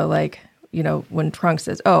 And so when Trunks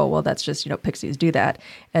says, "Oh, well, that's just pixies do that,"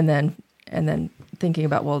 and then thinking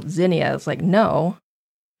about, well, Zinnia is like, no,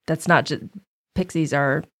 that's not just pixies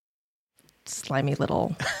are slimy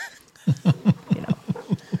little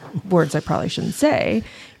words I probably shouldn't say,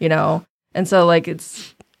 and so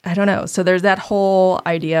it's, I don't know. So there's that whole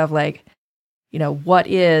idea of what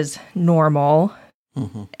is normal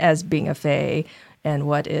as being a fae, and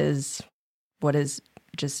what is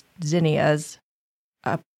just Zinnia's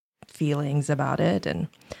feelings about it, and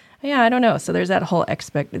I don't know. So there's that whole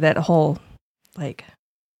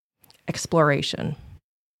exploration,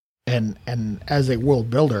 and as a world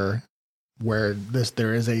builder, where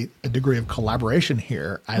there is a degree of collaboration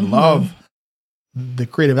here. I love the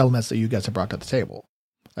creative elements that you guys have brought to the table.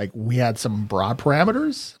 We had some broad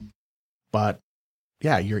parameters, but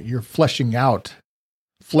yeah, you're fleshing out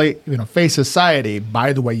Fae society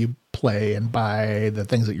by the way you play and by the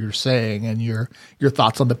things that you're saying and your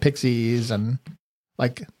thoughts on the pixies, and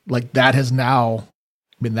like that has now,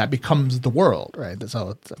 that becomes the world, right?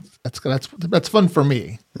 So that's fun for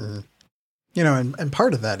me. And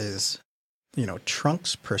part of that is,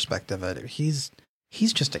 Trunk's perspective at it. He's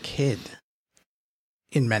just a kid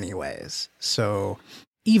in many ways. So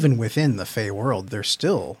even within the Fae world, there's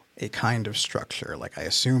still a kind of structure. I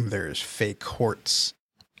assume there's Fae courts,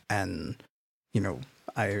 and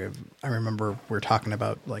I remember we're talking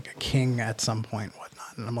about a king at some point,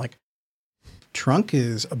 whatnot, and I'm like, Trunk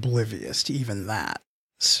is oblivious to even that.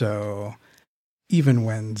 So even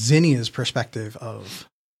when Zinnia's perspective of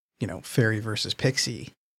fairy versus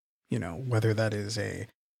pixie, whether that is a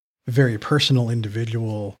very personal,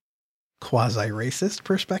 individual, quasi-racist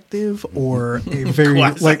perspective, or a very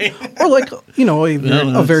a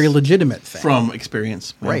very legitimate thing from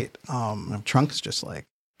experience, right? Trunk's just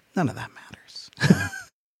none of that matters.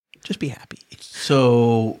 Just be happy.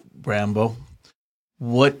 So, Bramble,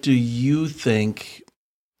 what do you think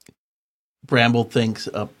Bramble thinks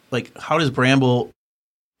of? How does Bramble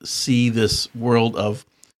see this world of,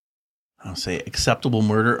 I don't say acceptable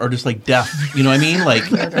murder, or just death? You know what I mean?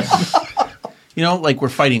 We're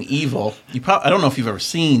fighting evil. I don't know if you've ever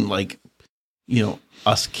seen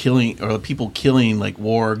us killing, or people killing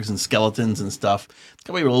wargs and skeletons and stuff. It's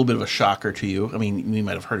probably a little bit of a shocker to you. I mean, you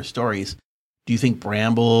might have heard of stories. Do you think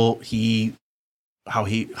Bramble, how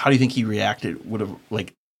do you think he reacted? Would have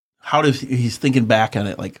how does he's thinking back on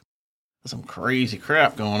it? Some crazy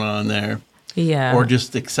crap going on there. Yeah. Or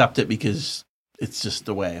just accept it because it's just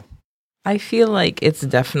the way. I feel like it's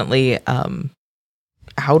definitely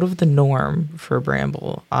out of the norm for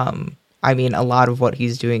Bramble. I mean, a lot of what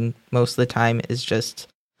he's doing most of the time is just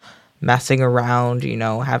messing around,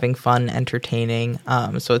 having fun, entertaining.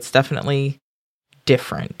 So it's definitely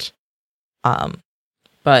different.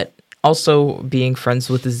 But also being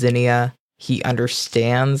friends with Zinnia, he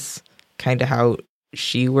understands kind of how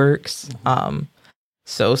she works.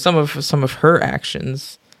 So some of her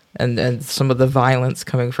actions and some of the violence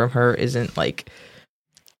coming from her isn't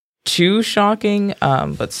too shocking,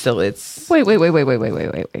 but still it's wait. Wait. I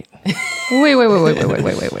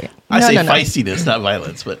say feistiness, not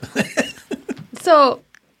violence, but so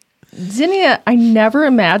Zinnia, I never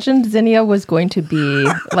imagined Zinnia was going to be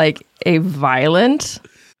a violent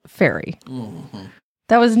fairy.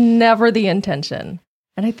 That was never the intention.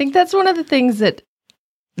 And I think that's one of the things that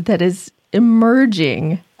is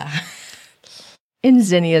emerging in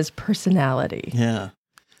Zinnia's personality. Yeah.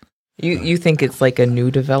 You think it's a new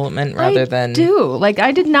development rather than... I do.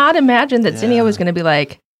 I did not imagine that Zinnia was going to be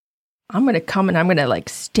I'm going to come and I'm going to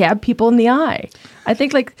stab people in the eye. I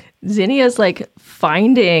think Zinnia's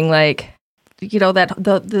finding that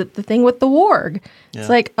the thing with the warg.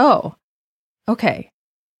 Yeah. It's oh, okay.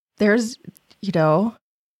 There's, You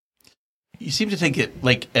seem to think it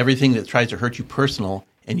everything that tries to hurt you personal,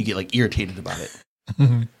 and you get irritated about it.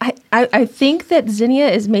 I think that Zinnia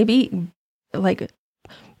is maybe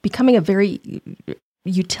becoming a very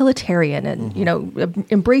utilitarian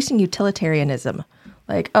and, embracing utilitarianism.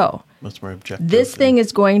 Like, oh, Much more objective. this thing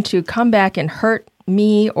is going to come back and hurt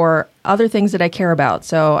me or other things that I care about.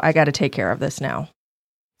 So I got to take care of this now.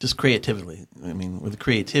 Just creatively. I mean, with the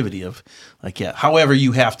creativity of, like, however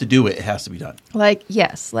you have to do it, it has to be done. Like,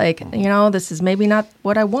 yes, this is maybe not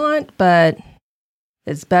what I want, but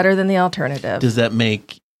it's better than the alternative. Does that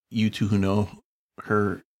make you two who know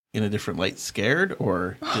her in a different light scared,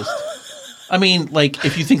 or just... I mean, like,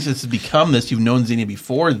 if you think this has become this, you've known Xenia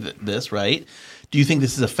before this, right? Do you think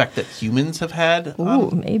this is an effect that humans have had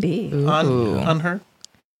maybe on her?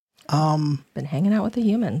 Been hanging out with the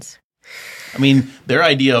humans. I mean, their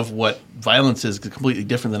idea of what violence is completely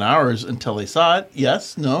different than ours until they saw it.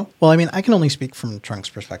 Yes? No? Well, I mean, I can only speak from Trunk's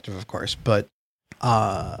perspective, of course, but,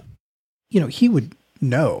 he would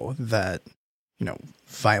know that,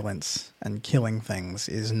 violence and killing things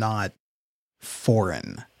is not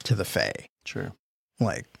foreign to the Fae. Sure.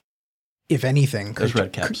 Like, if anything, Those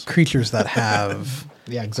red caps. creatures that have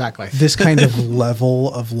Yeah, exactly. this kind of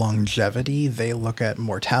level of longevity, they look at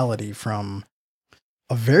mortality from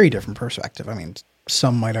a very different perspective. I mean,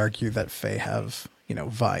 some might argue that Fae have,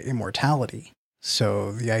 immortality.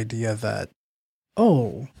 So the idea that,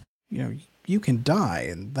 you can die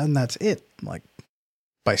and then that's it. Like,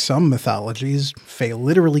 by some mythologies, Fae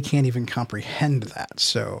literally can't even comprehend that.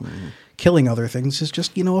 So killing other things is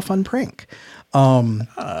just, a fun prank.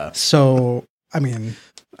 So, I mean,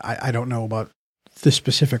 I don't know about the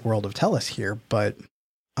specific world of Tellus here, but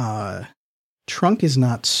Trunk is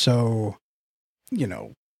not so,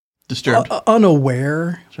 Disturbed.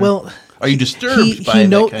 Unaware. Sure. Well, Are you disturbed by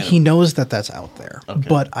that kind of... He knows that that's out there. Okay.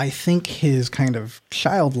 But I think his kind of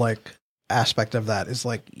childlike aspect of that is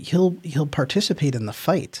like he'll participate in the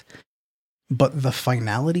fight, but the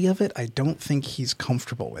finality of it, I don't think he's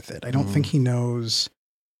comfortable with it. I don't think he knows,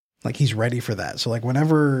 like, he's ready for that. So, like,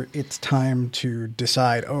 whenever it's time to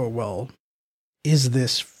decide, is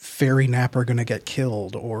this fairy napper going to get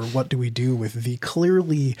killed, or what do we do with the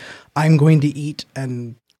clearly I'm going to eat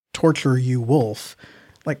and torture you wolf?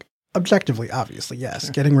 Like, objectively, obviously, yes.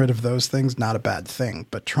 Sure. Getting rid of those things, not a bad thing.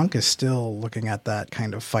 But Trunk is still looking at that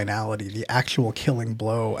kind of finality, the actual killing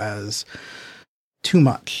blow, as too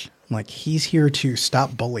much. Like, he's here to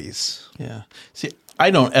stop bullies. Yeah. See, I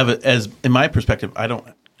don't ever, as in my perspective, I don't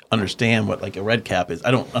understand what, like, a red cap is.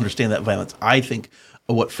 I don't understand that violence. I think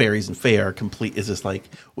what fairies and fae are complete is just like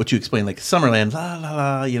what you explained, like Summerland, la la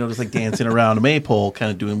la, just like dancing around a maypole,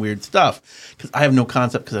 kind of doing weird stuff. Because I have no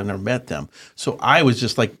concept because I've never met them. So I was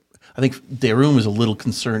just like, I think Darun was a little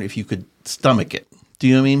concerned if you could stomach it. Do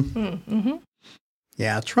you know what I mean? Mm-hmm.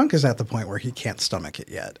 Yeah, Trunk is at the point where he can't stomach it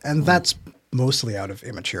yet. And that's mostly out of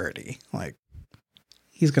immaturity. Like,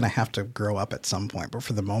 he's going to have to grow up at some point. But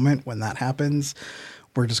for the moment, when that happens,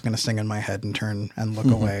 we're just going to sing in my head and turn and look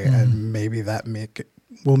away. And maybe that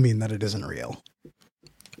will mean that it isn't real.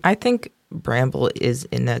 I think Bramble is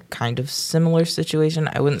in a kind of similar situation.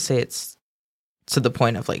 I wouldn't say it's to the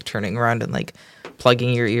point of, like, turning around and, like,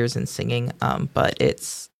 plugging your ears and singing. But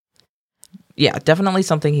it's, definitely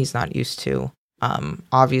something he's not used to.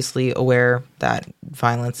 Obviously aware that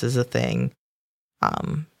violence is a thing,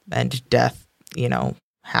 and death,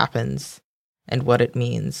 happens and what it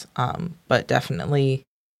means. But definitely,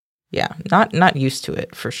 not used to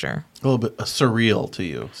it for sure. A little bit surreal to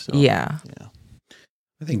you. So, yeah.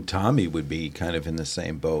 I think Tommy would be kind of in the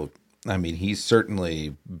same boat. I mean, he's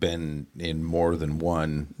certainly been in more than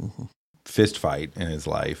one fist fight in his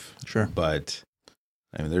life. Sure. But,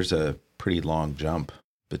 I mean, there's a pretty long jump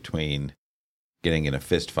between getting in a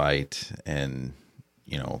fist fight and,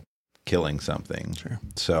 killing something. Sure.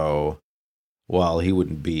 So, while he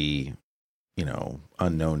wouldn't be,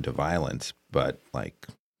 unknown to violence, but, like,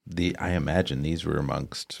 I imagine these were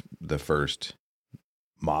amongst the first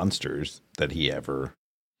monsters that he ever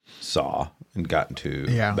saw and got into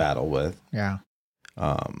battle with. Yeah.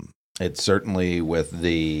 It's certainly with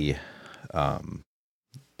the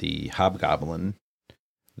hobgoblin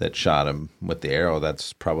that shot him with the arrow.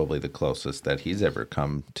 That's probably the closest that he's ever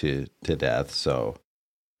come to death. So,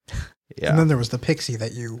 yeah. And then there was the pixie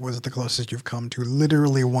that was the closest you've come to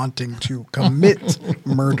literally wanting to commit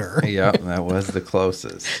murder. Yeah, that was the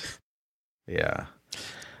closest. Yeah.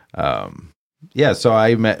 So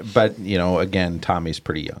I met, but, again, Tommy's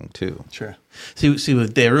pretty young too. Sure. See,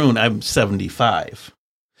 with Darun, I'm 75.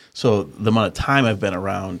 So the amount of time I've been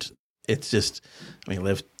around, it's just, I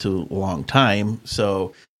lived to a long time.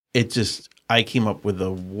 So I came up with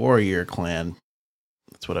a warrior clan.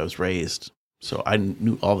 That's what I was raised. So I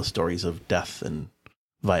knew all the stories of death and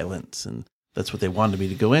violence, and that's what they wanted me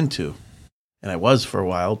to go into. And I was for a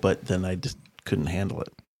while, but then I just couldn't handle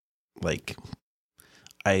it. Like,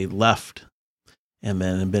 I left and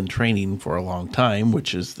then have been training for a long time,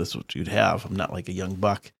 which is this what you'd have. I'm not like a young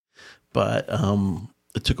buck, but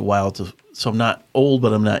it took a while so I'm not old,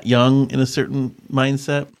 but I'm not young in a certain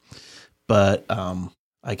mindset. But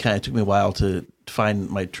it took me a while to find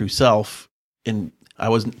my true self, and I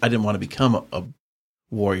didn't want to become a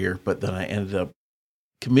warrior, but then I ended up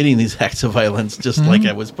committing these acts of violence just like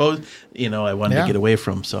I was supposed, I wanted to get away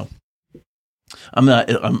from. So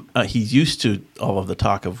he's used to all of the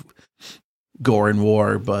talk of gore and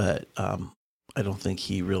war, but I don't think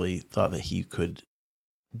he really thought that he could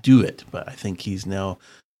do it. But I think he's now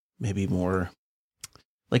maybe more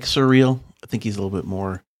like surreal. I think he's a little bit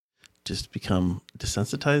more just become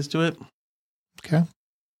desensitized to it. Okay.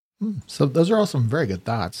 So those are all some very good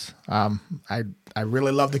thoughts. I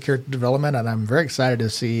really love the character development, and I'm very excited to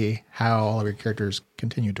see how all of your characters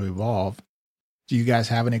continue to evolve. Do you guys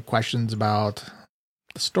have any questions about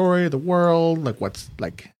the story, the world,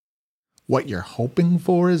 what you're hoping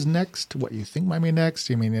for is next, what you think might be next?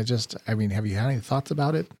 Have you had any thoughts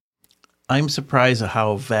about it? I'm surprised at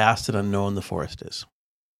how vast and unknown the forest is.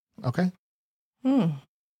 Okay.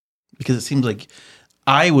 Because it seems like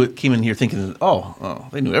came in here thinking, oh,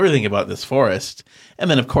 they knew everything about this forest. And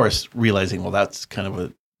then, of course, realizing, well, that's kind of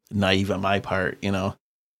a naive on my part,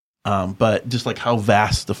 But just like how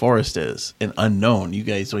vast the forest is and unknown. You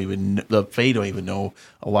guys the Fae don't even know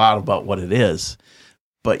a lot about what it is.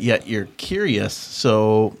 But yet you're curious.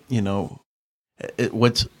 So,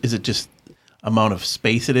 is it just amount of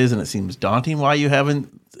space it is and it seems daunting why you haven't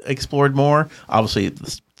explored more? Obviously,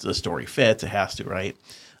 the story fits. It has to, right?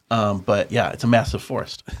 But yeah, it's a massive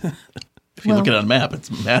forest. If you look at it on a map,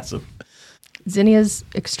 it's massive. Zinnia's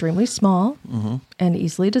extremely small and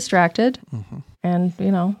easily distracted,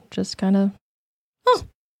 and just kind of,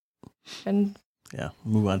 and yeah,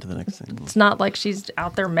 move on to the next thing. It's not like she's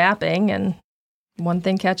out there mapping and one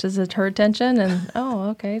thing catches her attention, and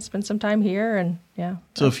okay, spend some time here, and yeah.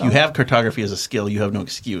 So if you have cartography as a skill, you have no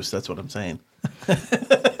excuse. That's what I'm saying.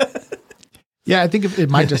 Yeah, I think it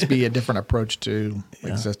might just be a different approach to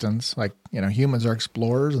existence. Like, humans are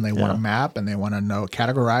explorers and they want to map and they want to know,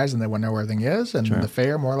 categorize, and they want to know where everything is. And the Fae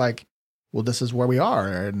are more like, well, this is where we are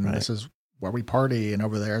and this is where we party, and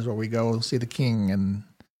over there is where we go see the king. And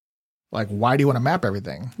like, why do you want to map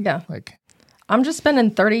everything? Yeah. Like, I'm just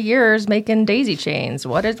spending 30 years making daisy chains.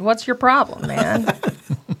 What's your problem, man?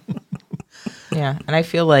 Yeah, and I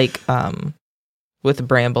feel like with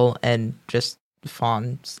Bramble and just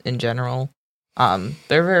fawns in general,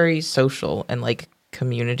 they're very social and like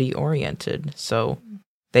community oriented. So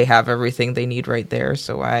they have everything they need right there.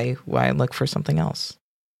 So why look for something else?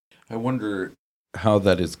 I wonder how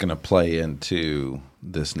that is going to play into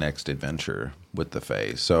this next adventure with the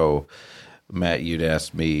Fae. So, Matt, you'd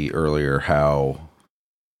asked me earlier how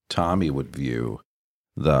Tommy would view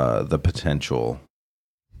the potential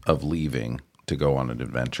of leaving to go on an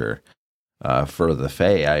adventure. For the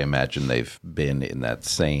Fae, I imagine they've been in that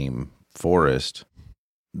same forest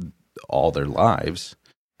all their lives,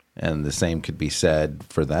 and the same could be said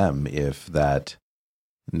for them if that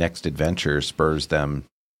next adventure spurs them,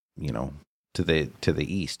 to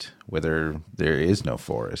the east, whether there is no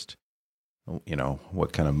forest.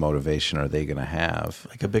 What kind of motivation are they going to have?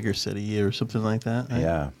 Like a bigger city or something like that.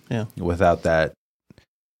 Right? Yeah. Without that,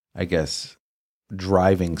 I guess,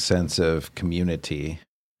 driving sense of community,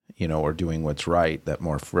 or doing what's right, that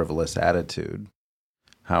more frivolous attitude,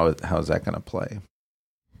 how is that going to play?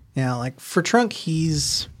 Yeah, like for Trunk,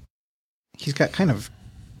 he's got kind of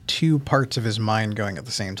two parts of his mind going at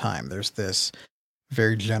the same time. There's this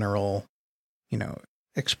very general,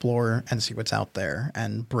 explore and see what's out there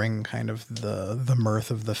and bring kind of the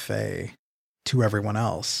mirth of the Fae to everyone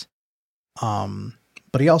else.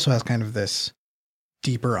 But he also has kind of this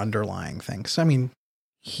deeper underlying thing. So,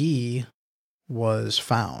 he was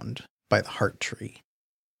found by the Heart Tree,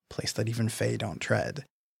 place that even Fae don't tread.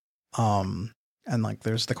 And like,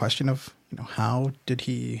 there's the question of, how did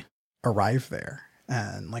he arrive there?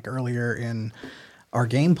 And like earlier in our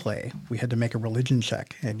gameplay, we had to make a religion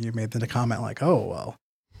check, and you made the comment like, oh, well,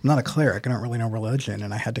 I'm not a cleric. I don't really know religion.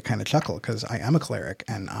 And I had to kind of chuckle because I am a cleric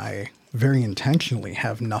and I very intentionally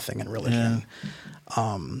have nothing in religion.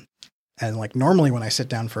 Yeah. And like normally when I sit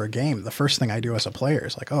down for a game, the first thing I do as a player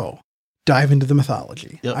is like, dive into the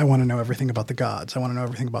mythology. Yep. I want to know everything about the gods. I want to know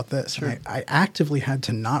everything about this. Sure. I actively had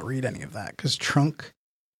to not read any of that because Trunk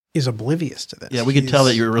is oblivious to this. Yeah, we could tell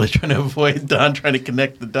that you were really trying to avoid Don trying to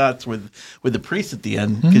connect the dots with the priest at the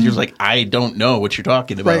end because you're like, I don't know what you're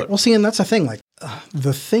talking about. Right. Well, see, and that's the thing. Like,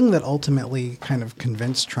 the thing that ultimately kind of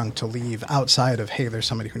convinced Trunk to leave outside of, hey, there's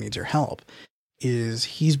somebody who needs your help, is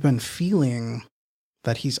he's been feeling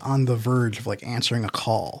that he's on the verge of like answering a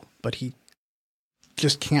call, but he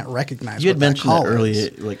just can't recognize. You had what that mentioned call that early,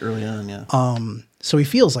 is. like early on, yeah. So he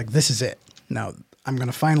feels like this is it. Now I'm going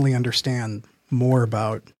to finally understand more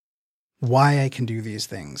about why I can do these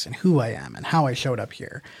things and who I am and how I showed up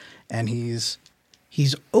here. And he's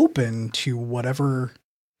open to whatever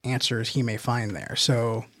answers he may find there.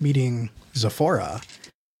 So meeting Zephora,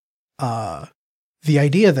 the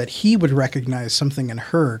idea that he would recognize something in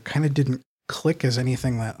her kind of didn't click as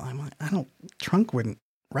anything that I'm like, Trunk wouldn't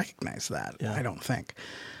recognize that. Yeah. I don't think.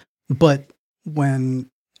 But when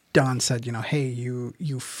Don said, hey,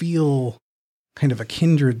 you feel kind of a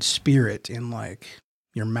kindred spirit in like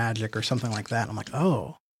your magic or something like that. I'm like,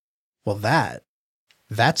 oh, well,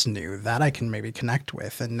 that's new. That I can maybe connect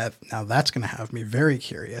with. And now that's going to have me very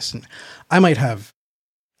curious. And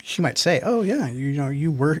she might say, oh yeah,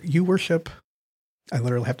 you worship. I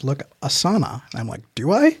literally have to look Asana. And I'm like,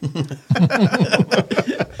 do I?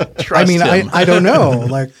 I mean, I don't know.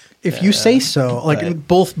 Like, if you say so, like right.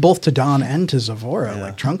 both to Don and to Zephora, Yeah.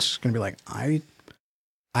 like Trunk's going to be like,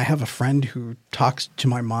 I have a friend who talks to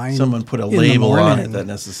my mind. Someone put a in the label on morning. it that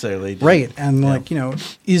necessarily didn't. Right. And Yeah. like,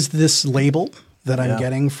 is this label that I'm Yeah.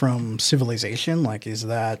 getting from civilization, like, is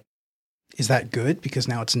that good? Because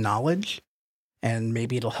now it's knowledge and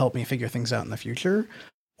maybe it'll help me figure things out in the future.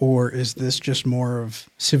 Or is this just more of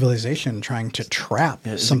civilization trying to trap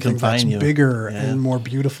Yeah, does it something that's confine you? bigger Yeah. and more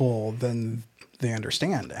beautiful than they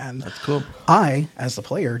understand? And That's cool. I, as the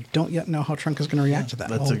player, don't yet know how Trunk is going to react to that.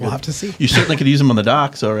 That's We'll have to see. You certainly could use them on the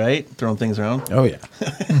docks, all right? Throwing things around. Oh yeah,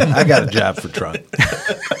 I got a job for Trunk.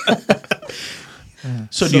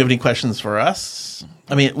 So do you have any questions for us?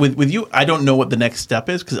 I mean, with you, I don't know what the next step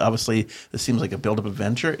is because obviously this seems like a build-up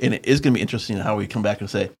adventure, and it is going to be interesting how we come back and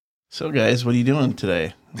say, so guys, what are you doing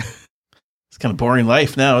today? It's kind of boring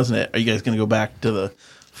life now, isn't it? Are you guys going to go back to the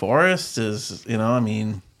forest?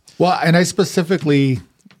 Well, and I specifically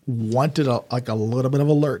wanted a little bit of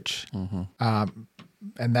a lurch.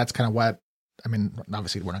 And that's kind of what, I mean,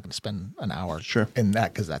 obviously we're not going to spend an hour Sure. in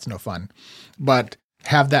that because that's no fun. But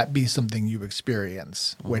have that be something you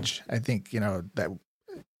experience, which I think, that,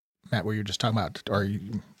 Matt, where you're just talking about,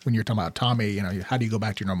 when you're talking about Tommy, how do you go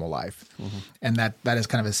back to your normal life? And that is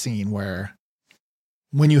kind of a scene where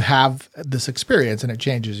when you have this experience and it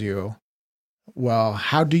changes you, well,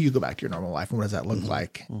 how do you go back to your normal life and what does that look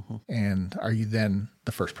like? And are you then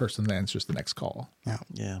the first person that answers the next call?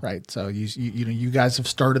 Yeah. Right. So you guys have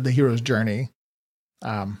started the hero's journey.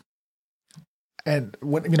 And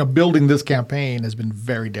when, building this campaign has been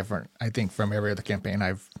very different, I think, from every other campaign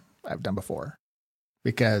I've done before,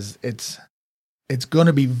 because it's going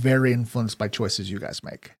to be very influenced by choices you guys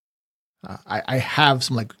make. I have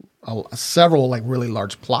some several really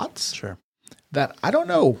large plots. Sure. That I don't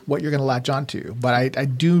know what you're going to latch onto, but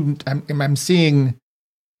I'm seeing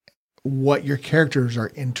what your characters are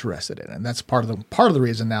interested in, and that's part of the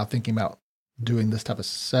reason now thinking about doing this type of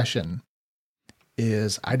session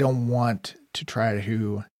is I don't want to try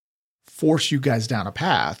to force you guys down a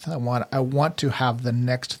path. I want to have the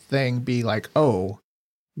next thing be like, oh,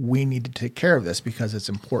 we need to take care of this because it's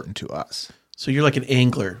important to us. So you're like an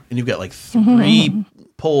angler, and you've got like three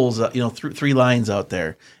poles, three lines out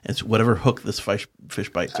there. And it's whatever hook this fish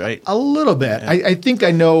bites, right? A little bit. Yeah. I think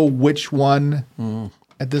I know which one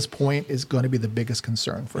at this point is going to be the biggest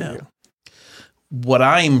concern for you. What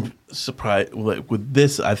I'm surprised with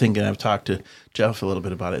this, I think, and I've talked to Jeff a little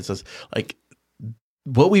bit about it, says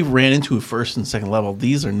what we ran into first and second level,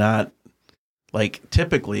 these are not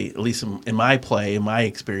typically, at least in my play, in my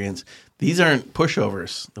experience, these aren't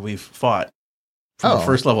pushovers that we've fought from a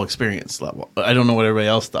first level experience level. I don't know what everybody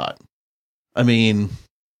else thought. I mean,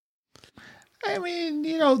 they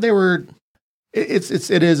were. It is.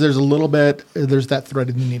 There's a little bit. There's that thread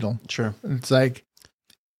in the needle. Sure. It's like,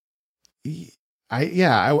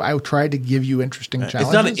 I tried to give you interesting challenges.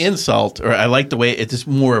 It's not an insult, or I like the way it's just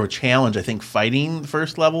more of a challenge. I think fighting the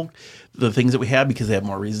first level, the things that we have, because they have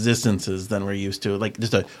more resistances than we're used to. Like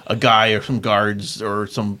just a guy or some guards or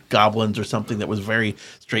some goblins or something that was very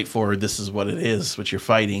straightforward. This is what it is, what you're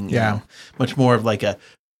fighting. You know? Much more of like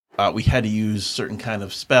we had to use certain kind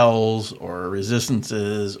of spells or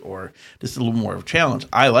resistances or just a little more of a challenge.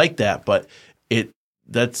 I like that, but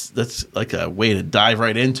that's like a way to dive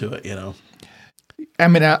right into it, I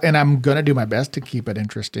mean, and I'm going to do my best to keep it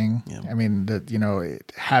interesting. Yeah. I mean,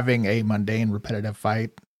 having a mundane, repetitive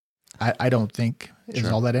fight, I don't think is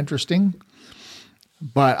all that interesting.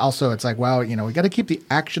 But also it's like, well, we got to keep the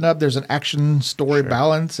action up. There's an action story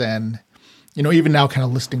balance. And, even now kind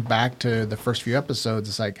of listening back to the first few episodes,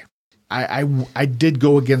 it's like, I did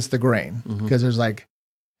go against the grain because there's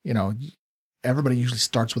everybody usually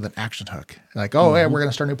starts with an action hook. Like, oh, hey, we're going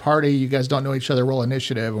to start a new party. You guys don't know each other. Roll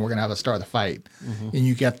initiative, and we're going to have a start of the fight. And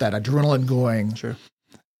you get that adrenaline going. Sure.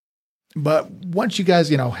 But once you guys,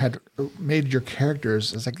 had made your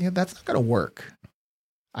characters, it's like, that's not going to work.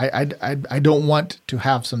 I don't want to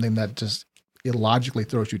have something that just illogically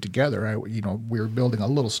throws you together. We're building a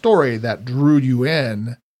little story that drew you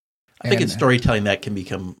in. I think in storytelling that can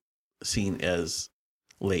become seen as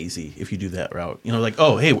lazy if you do that route. Like,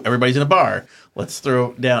 oh, hey, everybody's in a bar. Let's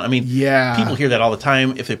throw down. I mean, people hear that all the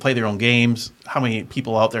time. If they play their own games, how many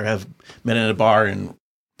people out there have met in a bar and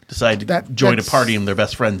decide to join a party and they're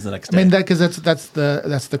best friends the next day? I mean, because that's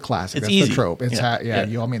the classic. It's that's easy. The trope. It's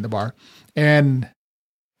you all meet in the bar. And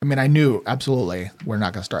I mean, I knew absolutely we're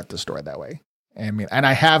not going to start the story that way. I mean, and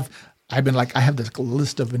I've been like, I have this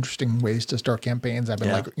list of interesting ways to start campaigns. I've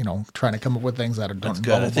been trying to come up with things that don't involve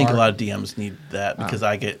good. I think a lot of DMs need that because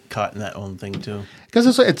I get caught in that own thing too.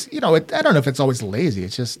 Because it's I don't know if it's always lazy.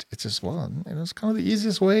 It's just it's kind of the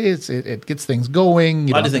easiest way. It gets things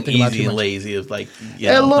going. I just think easy and lazy is like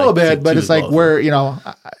a little bit, but it's like where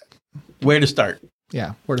where to start.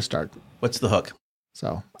 Yeah, where to start. What's the hook?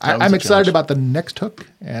 So I'm excited about the next hook,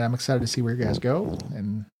 and I'm excited to see where you guys go.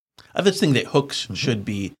 And I just think that hooks should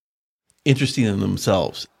be interesting in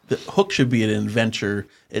themselves. The hook should be an adventure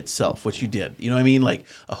itself, which you did. You know what I mean? Like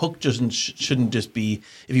a hook shouldn't just be,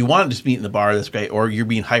 if you want to just meet in the bar, that's great. Or you're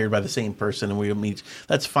being hired by the same person and we meet,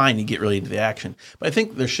 that's fine. You get really into the action. But I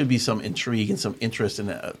think there should be some intrigue and some interest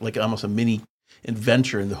in like almost a mini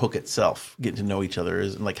adventure in the hook itself, getting to know each other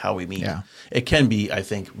and like how we meet. Yeah. It can be, I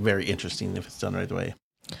think, very interesting if it's done right way.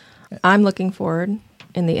 I'm looking forward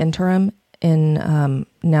in the interim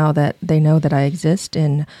now that they know that I exist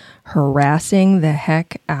in harassing the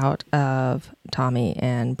heck out of Tommy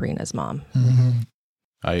and Brina's mom.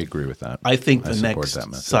 I agree with that. I think the next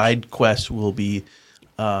side quest will be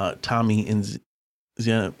Tommy and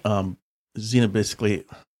Xena basically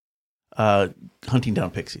hunting down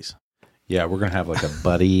pixies. Yeah, we're going to have like a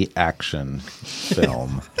buddy action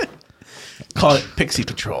film. Call it Pixie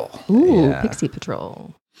Patrol. Ooh, Pixie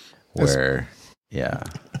Patrol. Where's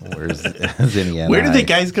Zinni? Where did the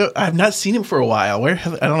guys go? I've not seen him for a while. I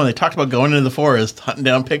don't know. They talked about going into the forest, hunting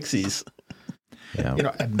down pixies. Yeah.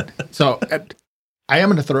 I am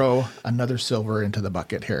going to throw another silver into the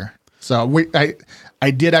bucket here. So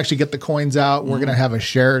I did actually get the coins out. We're going to have a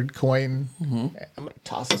shared coin. I'm going to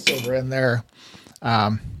toss a silver in there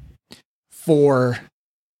for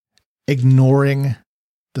ignoring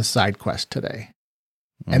the side quest today.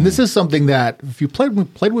 And this is something that if you played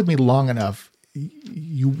with me long enough,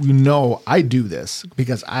 you know I do this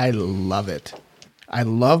because I love it. I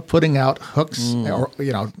love putting out hooks or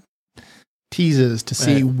teases to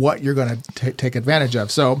see what you're going to take advantage of.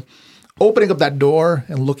 So opening up that door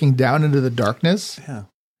and looking down into the darkness,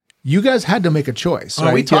 you guys had to make a choice. Oh,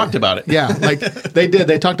 right? We talked about it. Yeah, like they did.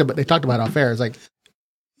 They talked about it off air. It's like,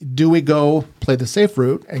 do we go play the safe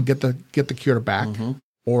route and get the cure back?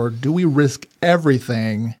 Or do we risk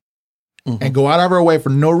everything and go out of our way for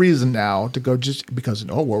no reason now to go just because,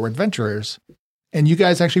 we're adventurers? And you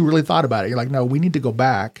guys actually really thought about it. You're like, no, we need to go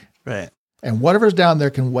back. Right. And whatever's down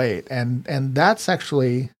there can wait. And that's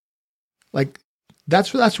actually like,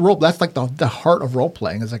 that's role. That's like the heart of role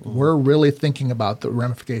playing. It's like, we're really thinking about the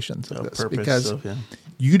ramifications of this because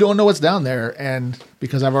you don't know what's down there. And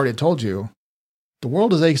because I've already told you, the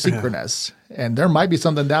world is asynchronous and there might be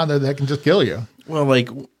something down there that can just kill you. Well, like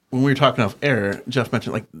when we were talking off air, Jeff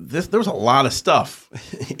mentioned like this. There was a lot of stuff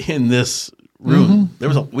in this room. There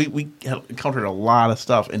was we encountered a lot of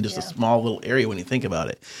stuff in just a small little area when you think about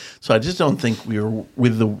it. So I just don't think we were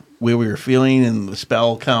with the way we were feeling and the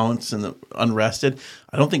spell counts and the unrested.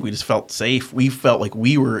 I don't think we just felt safe. We felt like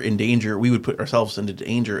we were in danger. We would put ourselves into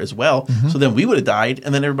danger as well. So then we would have died,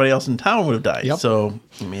 and then everybody else in town would have died. Yep. So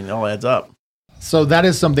I mean, it all adds up. So that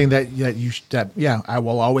is something that I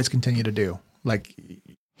will always continue to do. Like,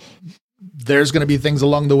 there's going to be things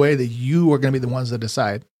along the way that you are going to be the ones that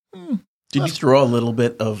decide. Did you throw a little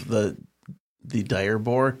bit of the dire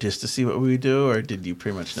boar just to see what we would do, or did you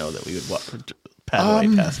pretty much know that we would paddle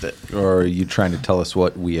right past it? Or are you trying to tell us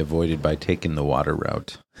what we avoided by taking the water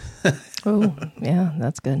route? Oh, yeah,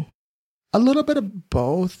 that's good. A little bit of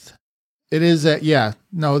both. It is that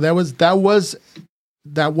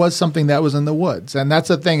that was something that was in the woods. And that's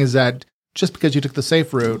the thing is that just because you took the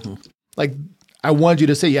safe route, like I wanted you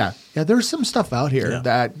to say, there's some stuff out here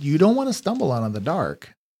that you don't want to stumble on in the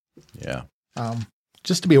dark. Yeah.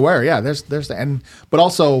 Just to be aware. There's but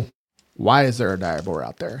also, why is there a dire boar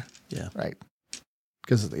out there? Yeah. Right.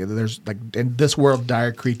 Because there's like in this world,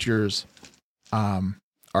 dire creatures, are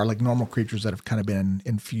like normal creatures that have kind of been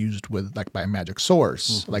infused with like by a magic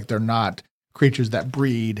source. Like they're not creatures that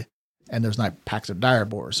breed, and there's not packs of dire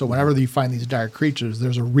boars. So whenever you find these dire creatures,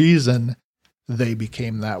 there's a reason they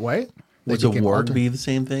became that way. Would a warg be the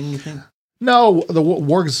same thing, you think? No, the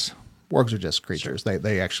wargs are just creatures.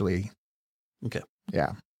 They actually... Okay.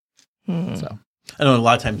 Yeah. So I know a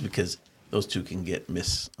lot of times because those two can get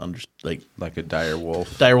misunderstood. Like a dire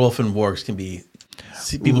wolf. Dire wolf and wargs can be...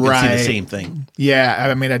 People can see the same thing. Yeah,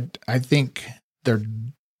 I mean, I think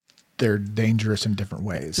they're dangerous in different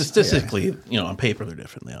ways. Statistically, on paper they're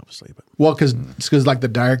different, obviously. But well, because like the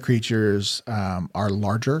dire creatures are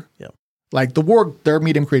larger. Yeah. Like the warg, they're a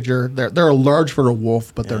medium creature. They're large for a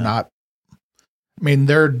wolf, but they're not. I mean,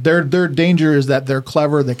 their danger is that they're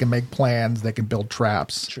clever. They can make plans. They can build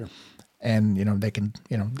traps. Sure. And they can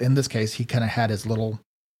in this case he kind of had his little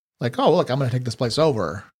like, oh look, I'm going to take this place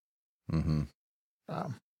over. Mm-hmm.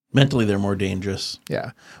 Mentally, they're more dangerous.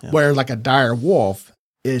 Yeah. Where like a dire wolf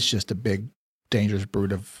is just a big, dangerous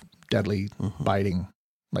brute of deadly biting.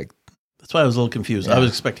 Like that's why I was a little confused. Yeah. I was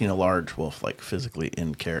expecting a large wolf, like physically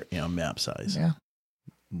in map size. Yeah.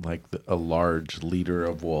 Like a large leader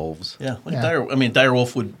of wolves. Yeah. Dire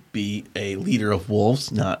wolf would be a leader of wolves,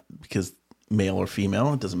 not because male or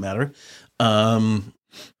female. It doesn't matter.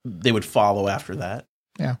 They would follow after that.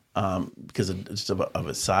 Yeah. Because of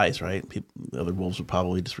its size, right? The other wolves would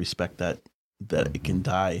probably just respect that it can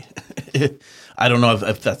die. I don't know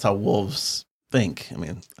if that's how wolves think. I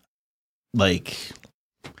mean, like,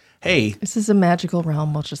 hey, This is a magical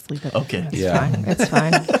realm. We'll just leave it. Okay. It's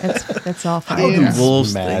fine. It's all how fine. do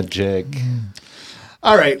wolves think? Magic.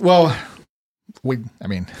 All right. Well, we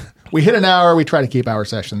hit an hour. We try to keep our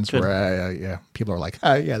sessions Good. where people are like,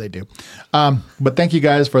 yeah, they do. But thank you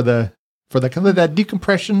guys for the kind of that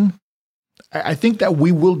decompression. I think that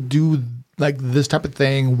we will do like this type of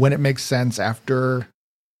thing when it makes sense after,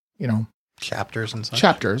 Chapters and such.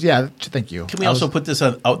 chapters. Yeah. Thank you. Can we also put this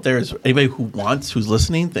out there as anybody who's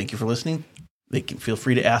listening? Thank you for listening. They can feel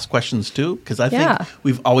free to ask questions too, because I think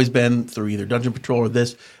we've always been through either Dungeon Patrol or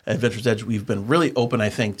this Adventure's Edge. We've been really open, I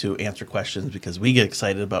think, to answer questions because we get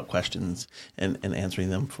excited about questions and answering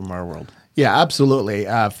them from our world. Yeah, absolutely.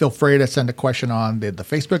 Feel free to send a question on the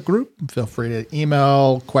Facebook group. Feel free to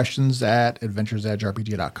email questions at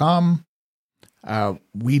adventuresedgerpg.com.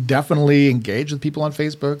 We definitely engage with people on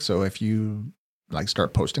Facebook. So if you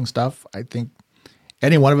start posting stuff, I think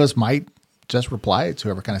any one of us might just reply to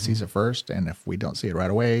whoever kind of sees it first. And if we don't see it right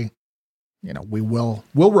away, we'll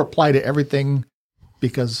reply to everything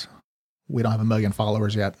because we don't have 1 million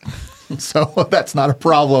followers yet. So that's not a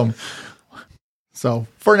problem. So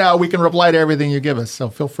for now, we can reply to everything you give us. So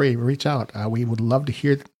feel free to reach out. We would love to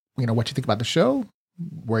hear, what you think about the show,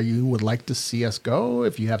 where you would like to see us go.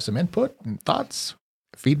 If you have some input and thoughts,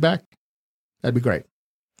 feedback, that'd be great.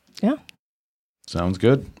 Yeah. Sounds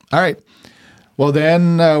good. All right. Well,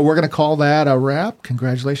 then we're going to call that a wrap.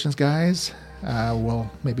 Congratulations, guys. We'll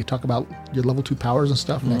maybe talk about your level 2 powers and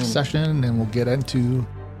stuff next session, and we'll get into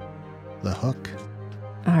the hook.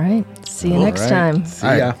 All right. See you next time. All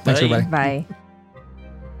right. Thanks, Bye. everybody. Bye.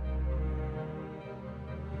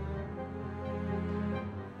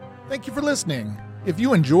 Thank you for listening. If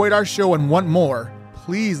you enjoyed our show and want more,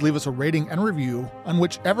 please leave us a rating and review on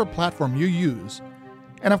whichever platform you use.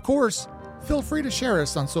 And of course, feel free to share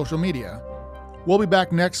us on social media. We'll be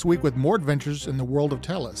back next week with more adventures in the world of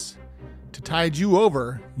Tellus. To tide you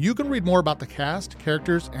over, you can read more about the cast,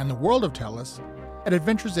 characters, and the world of Tellus at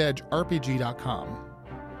adventuresedgerpg.com.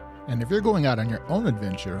 And if you're going out on your own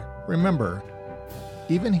adventure, remember,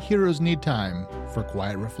 even heroes need time for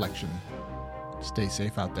quiet reflection. Stay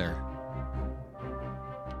safe out there.